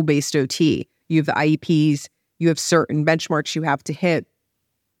you're a school-based OT. You have the IEPs, you have certain benchmarks you have to hit.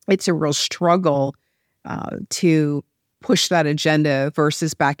 It's a real struggle to push that agenda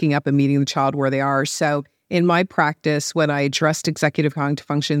versus backing up and meeting the child where they are. So in my practice, when I addressed executive cognitive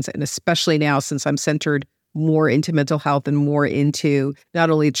functions, and especially now since I'm centered more into mental health and more into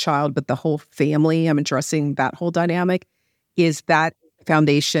not only the child, but the whole family, I'm addressing that whole dynamic, is that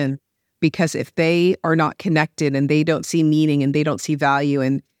foundation. Because if they are not connected and they don't see meaning and they don't see value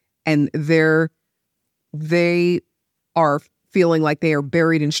and they are feeling like they are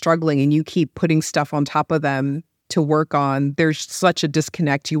buried and struggling and you keep putting stuff on top of them to work on, there's such a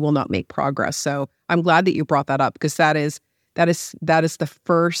disconnect, you will not make progress. So I'm glad that you brought that up because that is the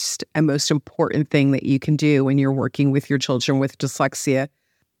first and most important thing that you can do when you're working with your children with dyslexia.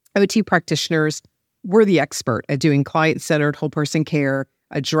 OT practitioners, we're the expert at doing client-centered whole person care,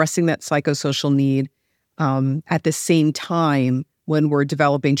 addressing that psychosocial need at the same time when we're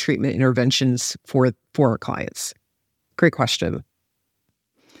developing treatment interventions for our clients. Great question.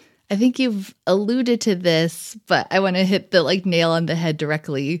 I think you've alluded to this, but I want to hit the nail on the head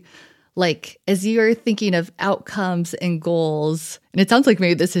directly. As you're thinking of outcomes and goals, and it sounds like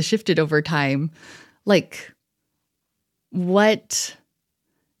maybe this has shifted over time, what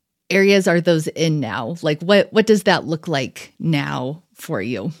areas are those in now? What does that look like now for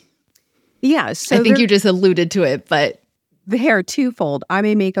you? Yeah. So I think you just alluded to it, but there are twofold. I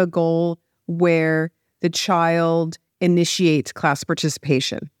may make a goal where the child initiates class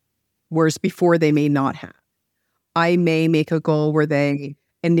participation, whereas before they may not have. I may make a goal where they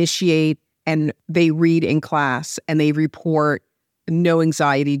initiate and they read in class and they report no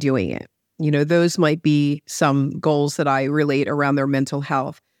anxiety doing it. Those might be some goals that I relate around their mental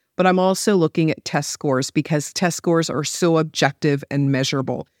health. But I'm also looking at test scores because test scores are so objective and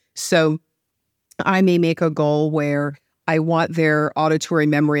measurable. So I may make a goal where I want their auditory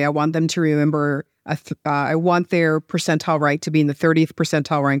memory. I want them to remember, I want their percentile rank to be in the 30th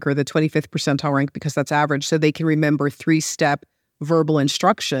percentile rank or the 25th percentile rank because that's average. So they can remember 3-step verbal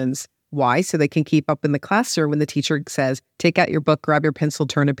instructions. Why? So they can keep up in the classroom when the teacher says, take out your book, grab your pencil,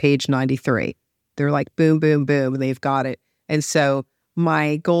 turn to page 93. They're like, boom, boom, boom, and they've got it. And so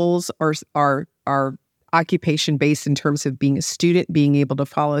my goals are occupation-based in terms of being a student, being able to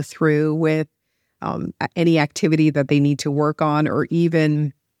follow through with any activity that they need to work on, or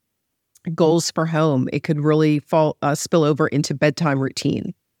even goals for home. It could really spill over into bedtime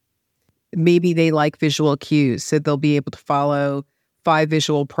routine. Maybe they like visual cues, so they'll be able to follow 5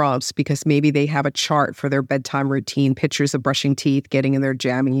 visual prompts because maybe they have a chart for their bedtime routine, pictures of brushing teeth, getting in their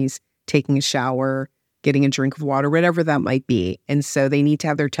jammies, taking a shower, getting a drink of water, whatever that might be. And so they need to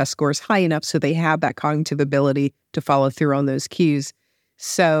have their test scores high enough so they have that cognitive ability to follow through on those cues.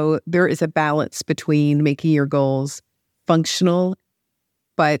 So there is a balance between making your goals functional,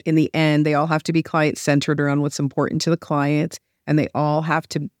 but in the end, they all have to be client-centered around what's important to the client, and they all have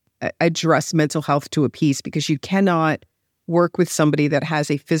to address mental health to a piece, because you cannot work with somebody that has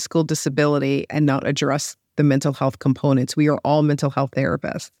a physical disability and not address the mental health components. We are all mental health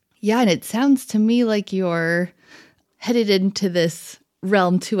therapists. Yeah, and it sounds to me like you're headed into this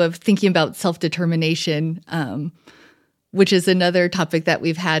realm too of thinking about self-determination, which is another topic that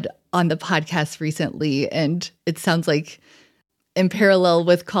we've had on the podcast recently. And it sounds like in parallel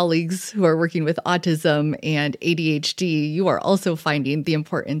with colleagues who are working with autism and ADHD, you are also finding the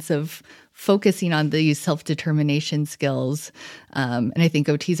importance of focusing on these self-determination skills. And I think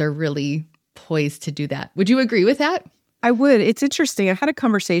OTs are really poised to do that. Would you agree with that? I would. It's interesting. I had a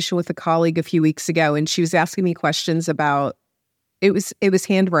conversation with a colleague a few weeks ago, and she was asking me questions about it was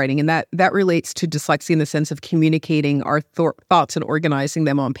handwriting, and that relates to dyslexia in the sense of communicating our thoughts and organizing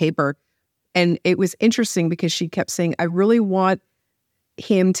them on paper. And it was interesting because she kept saying, I really want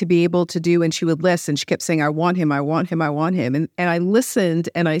him to be able to do, and she would list, and she kept saying, I want him, I want him, I want him. And I listened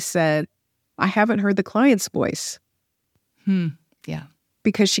and I said, I haven't heard the client's voice. Yeah.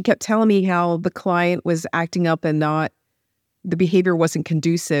 Because she kept telling me how the client was acting up and the behavior wasn't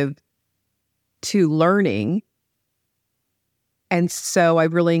conducive to learning. And so I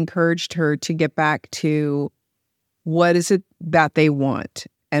really encouraged her to get back to what is it that they want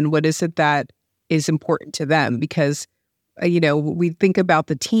and what is it that is important to them. Because, we think about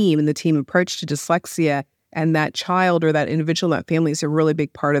the team and the team approach to dyslexia, and that child or that individual in that family is a really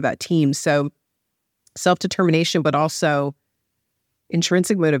big part of that team. So self-determination, but also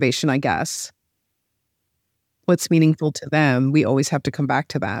intrinsic motivation, I guess. What's meaningful to them, we always have to come back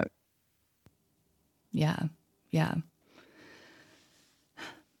to that. Yeah.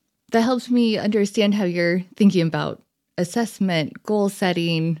 That helps me understand how you're thinking about assessment, goal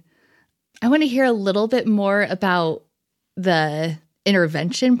setting. I want to hear a little bit more about the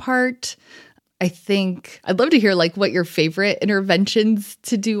intervention part. I think I'd love to hear what your favorite interventions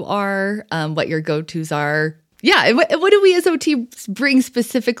to do are, what your go-tos are. Yeah. And what do we as OTs bring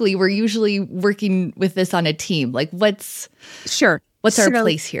specifically? We're usually working with this on a team. What's our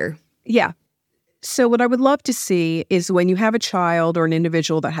place here? Yeah. So what I would love to see is when you have a child or an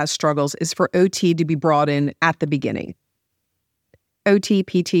individual that has struggles is for OT to be brought in at the beginning. OT,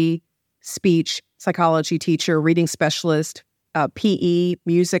 PT, speech, psychology teacher, reading specialist, PE,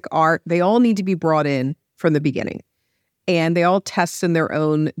 music, art, they all need to be brought in from the beginning. And they all test in their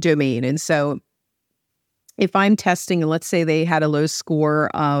own domain. And so if I'm testing, and let's say they had a low score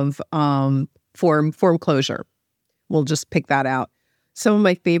of form closure, we'll just pick that out. Some of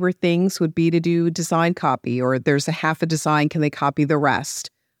my favorite things would be to do design copy, or there's a half a design, can they copy the rest?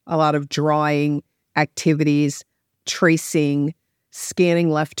 A lot of drawing activities, tracing, scanning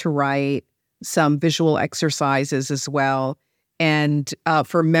left to right, some visual exercises as well. And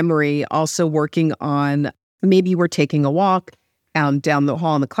for memory, also working on, maybe we're taking a walk down the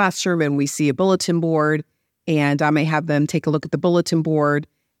hall in the classroom and we see a bulletin board, and I may have them take a look at the bulletin board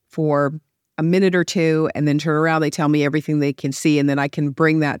for a minute or two and then turn around. They tell me everything they can see, and then I can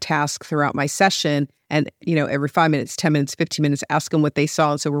bring that task throughout my session. And, every 5 minutes, 10 minutes, 15 minutes, ask them what they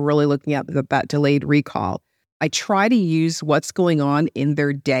saw. And so we're really looking at that delayed recall. I try to use what's going on in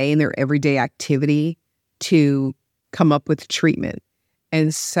their day and their everyday activity to come up with treatment.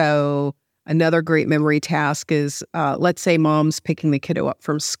 And so another great memory task is, let's say mom's picking the kiddo up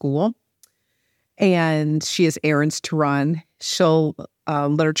from school and she has errands to run. She'll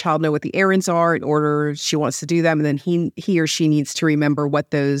let her child know what the errands are in order she wants to do them. And then he or she needs to remember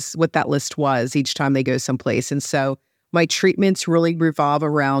what that list was each time they go someplace. And so my treatments really revolve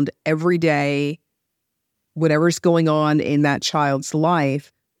around every day, whatever's going on in that child's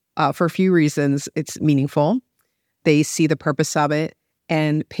life. For a few reasons, it's meaningful. They see the purpose of it.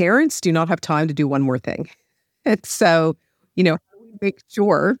 And parents do not have time to do one more thing. And so, how do we make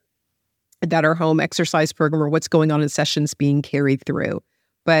sure that our home exercise program or what's going on in sessions being carried through?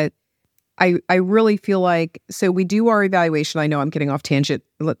 But I really feel like, so we do our evaluation. I know I'm getting off tangent.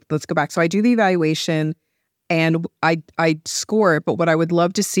 Let's go back. So I do the evaluation. and I'd score it. But what I would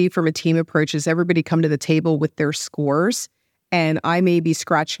love to see from a team approach is everybody come to the table with their scores. And I may be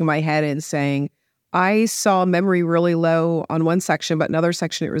scratching my head and saying, I saw memory really low on one section, but another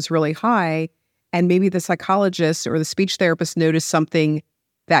section it was really high. And maybe the psychologist or the speech therapist noticed something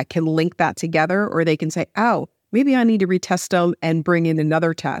that can link that together, or they can say, oh, maybe I need to retest them and bring in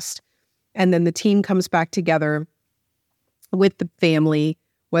another test. And then the team comes back together with the family,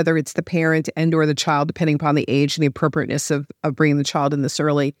 whether it's the parent and or the child, depending upon the age and the appropriateness of bringing the child in this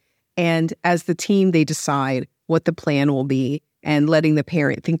early. And as the team, they decide what the plan will be and letting the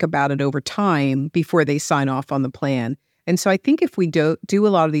parent think about it over time before they sign off on the plan. And so I think if we do a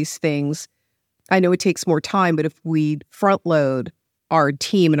lot of these things, I know it takes more time, but if we front load our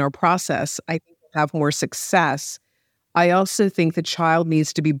team and our process, I think we'll have more success. I also think the child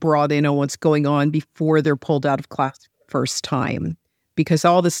needs to be brought in on what's going on before they're pulled out of class for the first time, because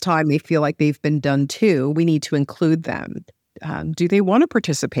all this time they feel like they've been done too. We need to include them. Do they want to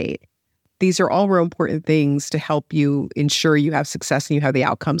participate? These are all real important things to help you ensure you have success and you have the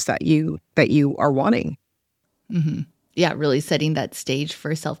outcomes that you are wanting. Mm-hmm. Yeah, really setting that stage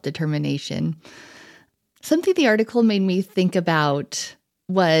for self-determination. Something the article made me think about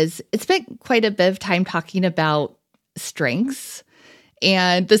was it spent quite a bit of time talking about strengths.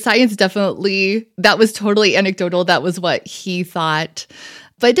 And the science definitely, that was totally anecdotal. That was what he thought.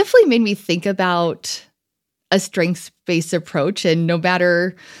 But it definitely made me think about a strengths-based approach. And no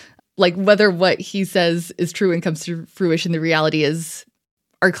matter like whether what he says is true and comes to fruition, the reality is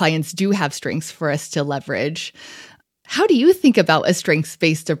our clients do have strengths for us to leverage. How do you think about a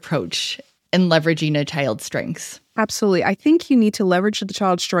strengths-based approach and leveraging a child's strengths? Absolutely. I think you need to leverage the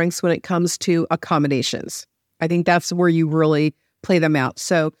child's strengths when it comes to accommodations. I think that's where you really play them out.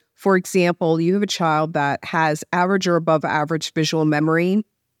 So, for example, you have a child that has average or above average visual memory.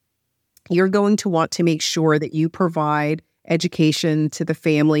 You're going to want to make sure that you provide education to the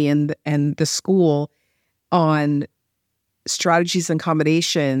family and the school on strategies and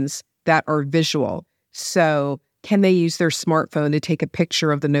accommodations that are visual. So, can they use their smartphone to take a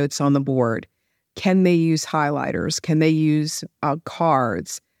picture of the notes on the board? Can they use highlighters? Can they use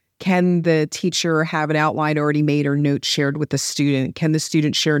cards? Can the teacher have an outline already made or notes shared with the student? Can the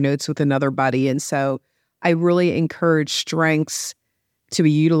student share notes with another buddy? And so I really encourage strengths to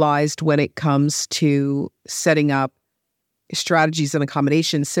be utilized when it comes to setting up strategies and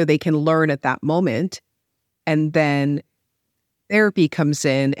accommodations so they can learn at that moment. And then therapy comes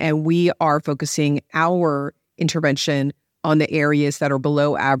in and we are focusing our intervention on the areas that are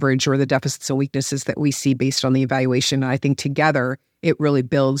below average or the deficits and weaknesses that we see based on the evaluation. And I think together it really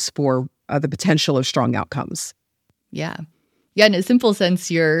builds for the potential of strong outcomes. Yeah. Yeah. In a simple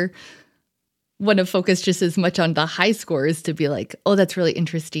sense, you're want to focus just as much on the high scores to be like, oh, that's really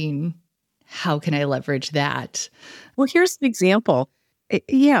interesting. How can I leverage that? Well, here's an example.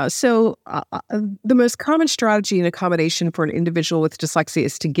 So the most common strategy and accommodation for an individual with dyslexia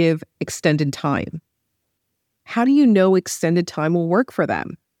is to give extended time. How do you know extended time will work for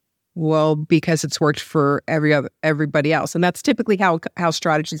them? Well, because it's worked for everybody else. And that's typically how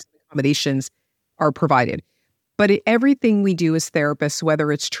strategies and accommodations are provided. But everything we do as therapists,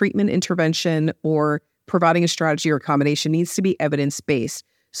 whether it's treatment intervention or providing a strategy or accommodation, needs to be evidence-based.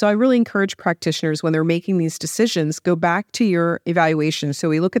 So I really encourage practitioners when they're making these decisions, go back to your evaluation. So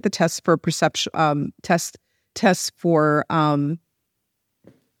we look at the tests for perception, tests for, I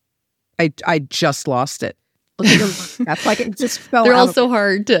just lost it. That's like it just fell They're out. all so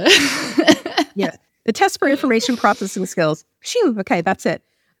hard to... Yeah. The test for information processing skills. Phew, okay, that's it.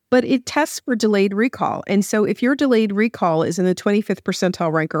 But it tests for delayed recall. And so if your delayed recall is in the 25th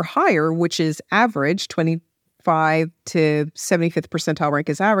percentile rank or higher, which is average, 25 to 75th percentile rank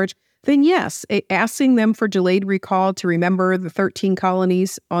is average, then yes, asking them for delayed recall to remember the 13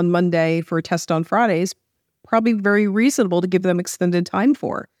 colonies on Monday for a test on Fridays, probably very reasonable to give them extended time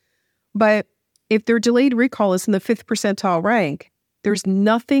for. But if their delayed recall is in the 5th percentile rank, there's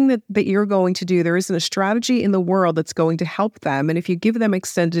nothing that you're going to do. There isn't a strategy in the world that's going to help them. And if you give them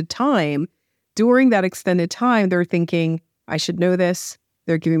extended time, during that extended time, they're thinking, I should know this.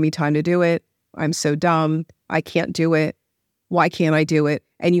 They're giving me time to do it. I'm so dumb. I can't do it. Why can't I do it?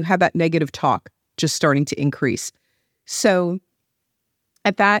 And you have that negative talk just starting to increase. So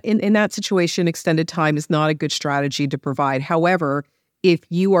at that, in that situation, extended time is not a good strategy to provide. However, if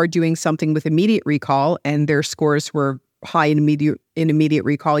you are doing something with immediate recall and their scores were high in immediate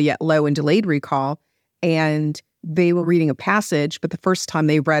recall, yet low in delayed recall, and they were reading a passage, but the first time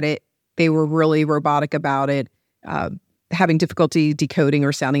they read it, they were really robotic about it, having difficulty decoding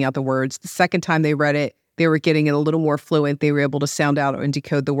or sounding out the words. The second time they read it, they were getting it a little more fluent. They were able to sound out and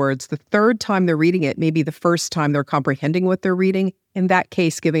decode the words. The third time they're reading it, maybe the first time they're comprehending what they're reading. In that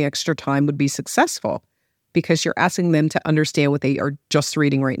case, giving extra time would be successful because you're asking them to understand what they are just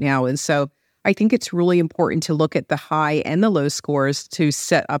reading right now. And so I think it's really important to look at the high and the low scores to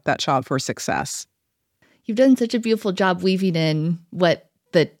set up that child for success. You've done such a beautiful job weaving in what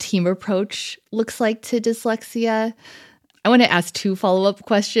the team approach looks like to dyslexia. I want to ask 2 follow-up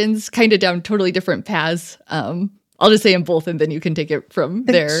questions, kind of down totally different paths. I'll just say them both, and then you can take it from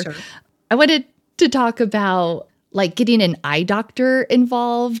there. Sure. I wanted to talk about like getting an eye doctor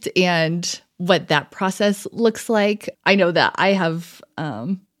involved and what that process looks like. I know that I have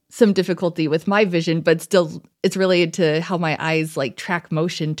some difficulty with my vision, but still it's related to how my eyes like track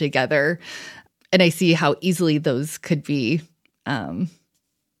motion together. And I see how easily those could be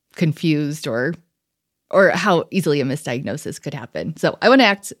confused or how easily a misdiagnosis could happen. So I want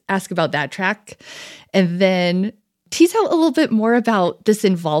to ask about that track and then tease out a little bit more about this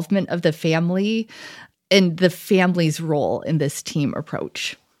involvement of the family and the family's role in this team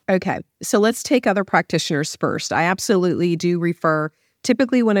approach. Okay, so let's take other practitioners first. I absolutely do refer.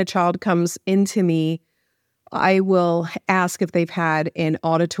 Typically when a child comes into me, I will ask if they've had an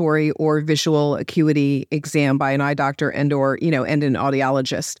auditory or visual acuity exam by an eye doctor and an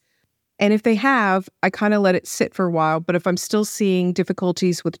audiologist. And if they have, I kind of let it sit for a while. But if I'm still seeing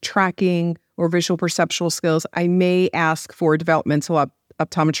difficulties with tracking or visual perceptual skills, I may ask for a developmental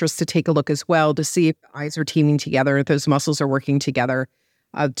optometrist to take a look as well to see if the eyes are teaming together, if those muscles are working together,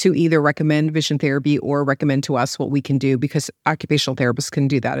 to either recommend vision therapy or recommend to us what we can do, because occupational therapists can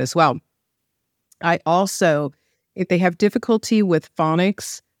do that as well. I also, if they have difficulty with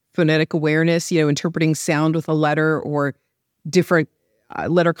phonics, phonetic awareness, interpreting sound with a letter or different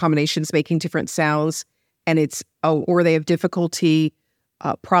letter combinations making different sounds, and or they have difficulty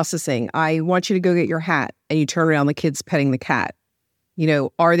processing. I want you to go get your hat, and you turn around, the kid's petting the cat.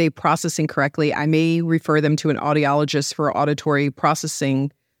 Are they processing correctly? I may refer them to an audiologist for auditory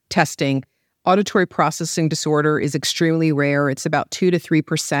processing testing. Auditory processing disorder is extremely rare. It's about 2 to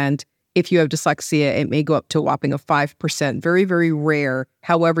 3%. If you have dyslexia, it may go up to a whopping of 5%. Very, very rare.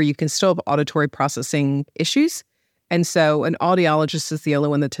 However, you can still have auditory processing issues. And so an audiologist is the only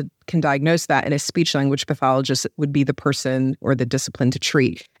one that can diagnose that, and a speech-language pathologist would be the person or the discipline to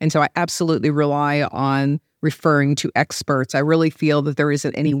treat. And so I absolutely rely on referring to experts. I really feel that there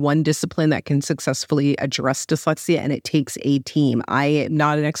isn't any one discipline that can successfully address dyslexia, and it takes a team. I am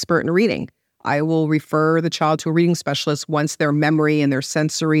not an expert in reading. I will refer the child to a reading specialist once their memory and their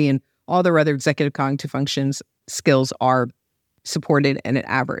sensory and all their other executive cognitive functions skills are supported and at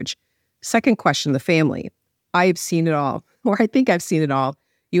average. Second question, the family. I've seen it all, or I think I've seen it all.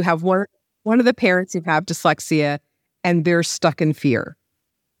 You have one of the parents who have dyslexia, and they're stuck in fear.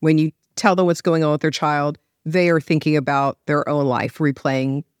 When you tell them what's going on with their child, they are thinking about their own life,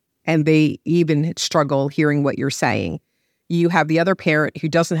 replaying, and they even struggle hearing what you're saying. You have the other parent who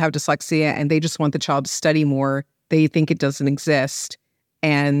doesn't have dyslexia, and they just want the child to study more. They think it doesn't exist,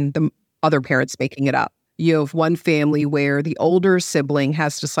 and the other parent's making it up. You have one family where the older sibling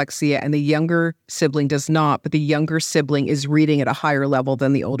has dyslexia and the younger sibling does not, but the younger sibling is reading at a higher level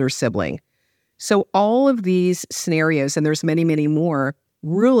than the older sibling. So all of these scenarios, and there's many, many more,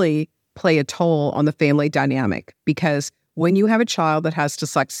 really play a toll on the family dynamic, because when you have a child that has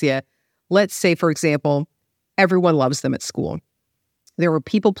dyslexia, let's say, for example, everyone loves them at school. They're a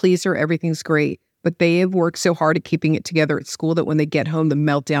people pleaser, everything's great, but they have worked so hard at keeping it together at school that when they get home, the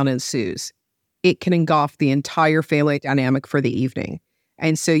meltdown ensues. It can engulf the entire family dynamic for the evening.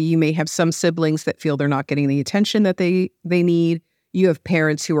 And so you may have some siblings that feel they're not getting the attention that they need. You have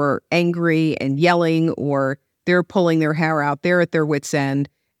parents who are angry and yelling, or they're pulling their hair out. They're at their wits' end.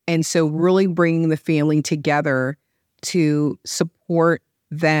 And so really bringing the family together to support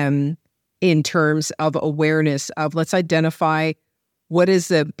them in terms of awareness of, let's identify what is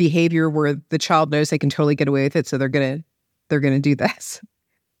the behavior where the child knows they can totally get away with it, so they're gonna do this,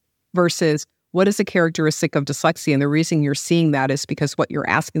 versus what is a characteristic of dyslexia? And the reason you're seeing that is because what you're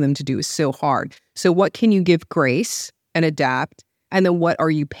asking them to do is so hard. So what can you give grace and adapt? And then what are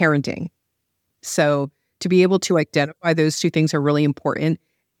you parenting? So to be able to identify those two things are really important.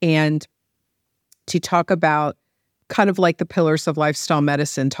 And to talk about kind of like the pillars of lifestyle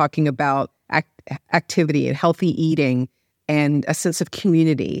medicine, talking about activity and healthy eating and a sense of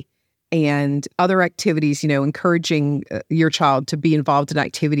community and other activities, encouraging your child to be involved in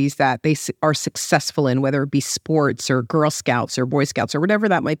activities that they are successful in, whether it be sports or Girl Scouts or Boy Scouts or whatever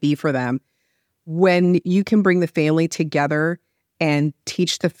that might be for them. When you can bring the family together and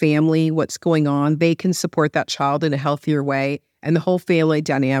teach the family what's going on, they can support that child in a healthier way. And the whole family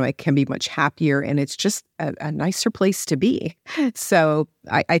dynamic can be much happier. And it's just a nicer place to be. So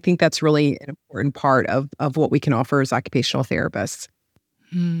I think that's really an important part of what we can offer as occupational therapists.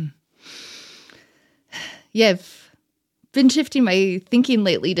 Yeah, I've been shifting my thinking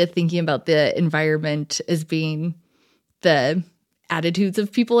lately to thinking about the environment as being the attitudes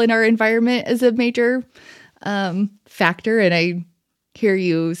of people in our environment as a major factor. And I hear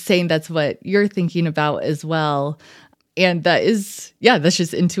you saying that's what you're thinking about as well. And that is, that's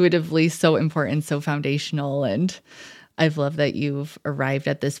just intuitively so important, so foundational. And I've loved that you've arrived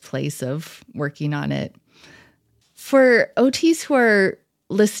at this place of working on it. For OTs who are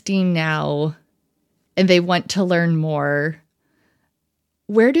listening now and they want to learn more,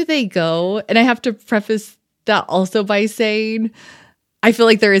 where do they go? And I have to preface that also by saying, I feel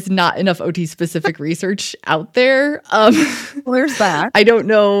like there is not enough OT-specific research out there. Well, there's that. I don't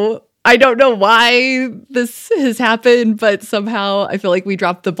know why this has happened, but somehow I feel like we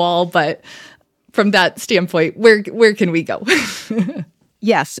dropped the ball. But from that standpoint, where can we go?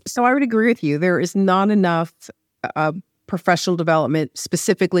 Yes. So I would agree with you. There is not enough professional development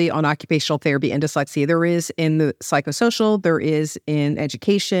specifically on occupational therapy and dyslexia. There is in the psychosocial, there is in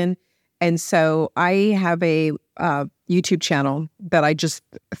education. And so I have a YouTube channel that I just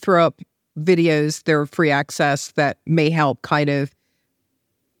throw up videos. They're free access that may help kind of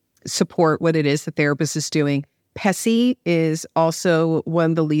support what it is the therapist is doing. PESI is also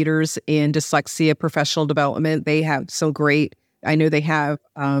one of the leaders in dyslexia professional development. They have some great, I know they have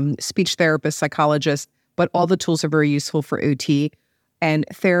speech therapists, psychologists, but all the tools are very useful for OT. And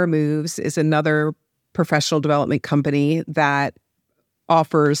TheraMoves is another professional development company that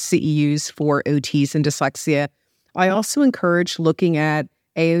offers CEUs for OTs and dyslexia. I also encourage looking at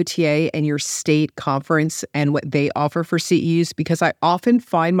AOTA and your state conference and what they offer for CEUs, because I often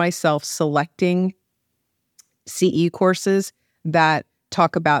find myself selecting CE courses that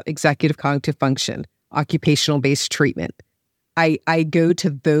talk about executive cognitive function, occupational-based treatment. I go to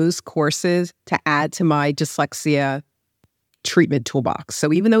those courses to add to my dyslexia treatment toolbox.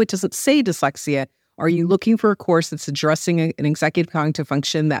 So even though it doesn't say dyslexia, are you looking for a course that's addressing an executive cognitive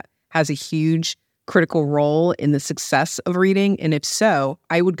function that has a huge critical role in the success of reading? And if so,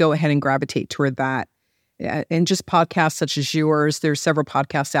 I would go ahead and gravitate toward that. And just podcasts such as yours, there's several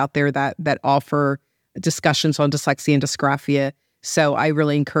podcasts out there that offer discussions on dyslexia and dysgraphia. So I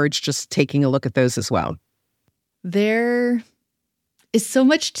really encourage just taking a look at those as well. There is so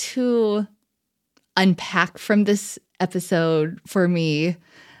much to unpack from this episode for me.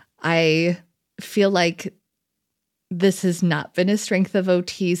 I feel like this has not been a strength of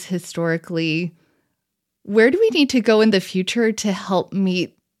OTs historically. Where do we need to go in the future to help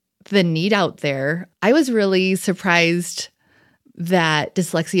meet the need out there? I was really surprised that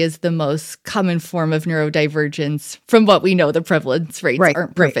dyslexia is the most common form of neurodivergence. From what we know, the prevalence rates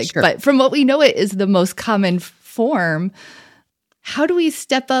aren't perfect, sure. But from what we know, it is the most common form. How do we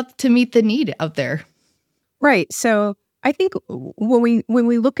step up to meet the need out there? Right. So I think when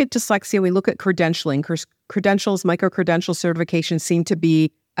we look at dyslexia, we look at credentialing. Credentials, micro-credential certification seem to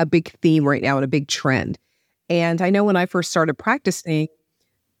be a big theme right now and a big trend. And I know when I first started practicing,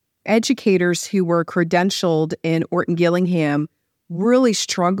 educators who were credentialed in Orton-Gillingham really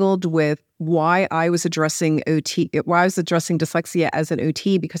struggled with why I was addressing dyslexia as an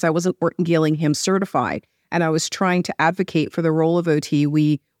OT, because I wasn't Orton-Gillingham certified. And I was trying to advocate for the role of OT.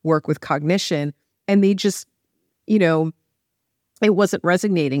 We work with cognition, and they just, it wasn't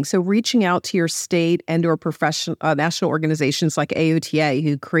resonating. So reaching out to your state and or professional national organizations like AOTA,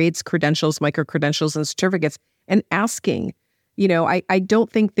 who creates credentials, micro-credentials, and certificates, and asking, I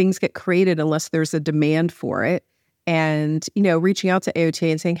don't think things get created unless there's a demand for it. And, reaching out to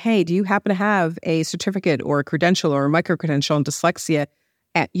AOTA and saying, hey, do you happen to have a certificate or a credential or a micro-credential in dyslexia,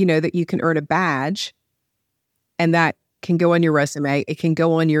 that you can earn a badge, and that can go on your resume, it can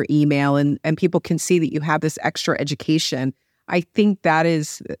go on your email, and people can see that you have this extra education. I think that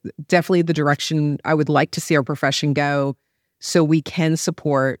is definitely the direction I would like to see our profession go, so we can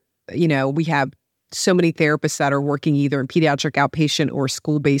support, we have so many therapists that are working either in pediatric outpatient or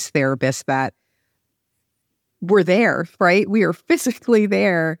school-based therapists that we're there, right? We are physically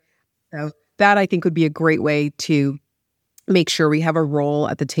there. So that, I think, would be a great way to make sure we have a role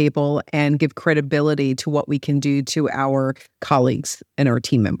at the table and give credibility to what we can do to our colleagues and our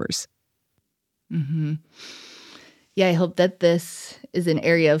team members. Mm-hmm. Yeah, I hope that this is an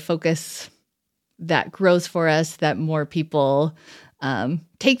area of focus that grows for us, that more people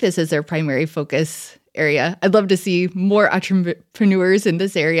take this as their primary focus area. I'd love to see more entrepreneurs in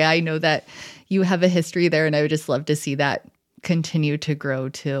this area. I know that you have a history there, and I would just love to see that continue to grow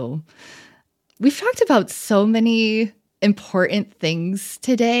too. We've talked about so many important things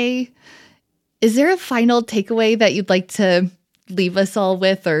today. Is there a final takeaway that you'd like to leave us all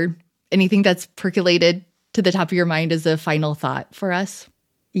with, or anything that's percolated to the top of your mind as a final thought for us?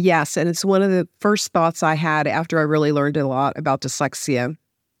 Yes, and it's one of the first thoughts I had after I really learned a lot about dyslexia.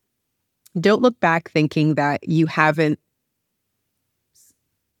 Don't look back thinking that you haven't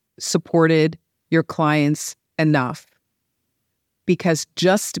supported your clients enough. Because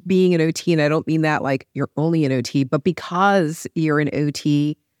just being an OT, and I don't mean that like you're only an OT, but because you're an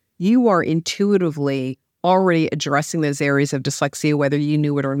OT, you are intuitively already addressing those areas of dyslexia, whether you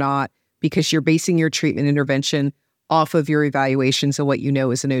knew it or not, because you're basing your treatment intervention off of your evaluations of what you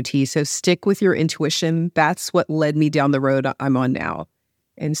know as an OT. So stick with your intuition. That's what led me down the road I'm on now.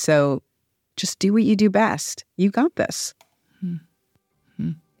 And so just do what you do best. You got this.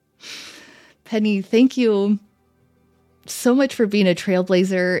 Mm-hmm. Penny, thank you so much for being a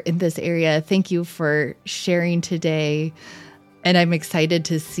trailblazer in this area. Thank you for sharing today. And I'm excited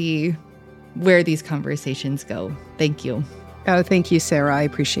to see where these conversations go. Thank you. Oh, thank you, Sarah. I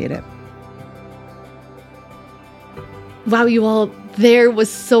appreciate it. Wow, you all, there was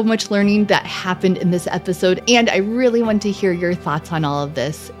so much learning that happened in this episode, and I really want to hear your thoughts on all of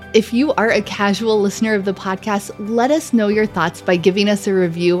this. If you are a casual listener of the podcast, let us know your thoughts by giving us a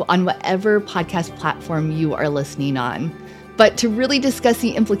review on whatever podcast platform you are listening on. But to really discuss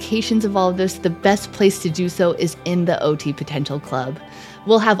the implications of all of this, the best place to do so is in the OT Potential Club.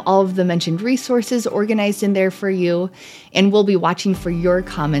 We'll have all of the mentioned resources organized in there for you, and we'll be watching for your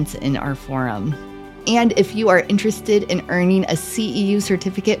comments in our forum. And if you are interested in earning a CEU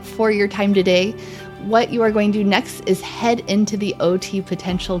certificate for your time today, what you are going to do next is head into the OT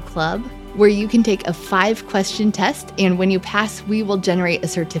Potential Club, where you can take a 5-question test, and when you pass, we will generate a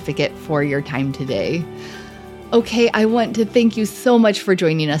certificate for your time today. Okay, I want to thank you so much for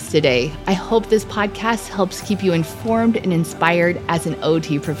joining us today. I hope this podcast helps keep you informed and inspired as an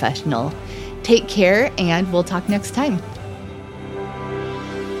OT professional. Take care, and we'll talk next time.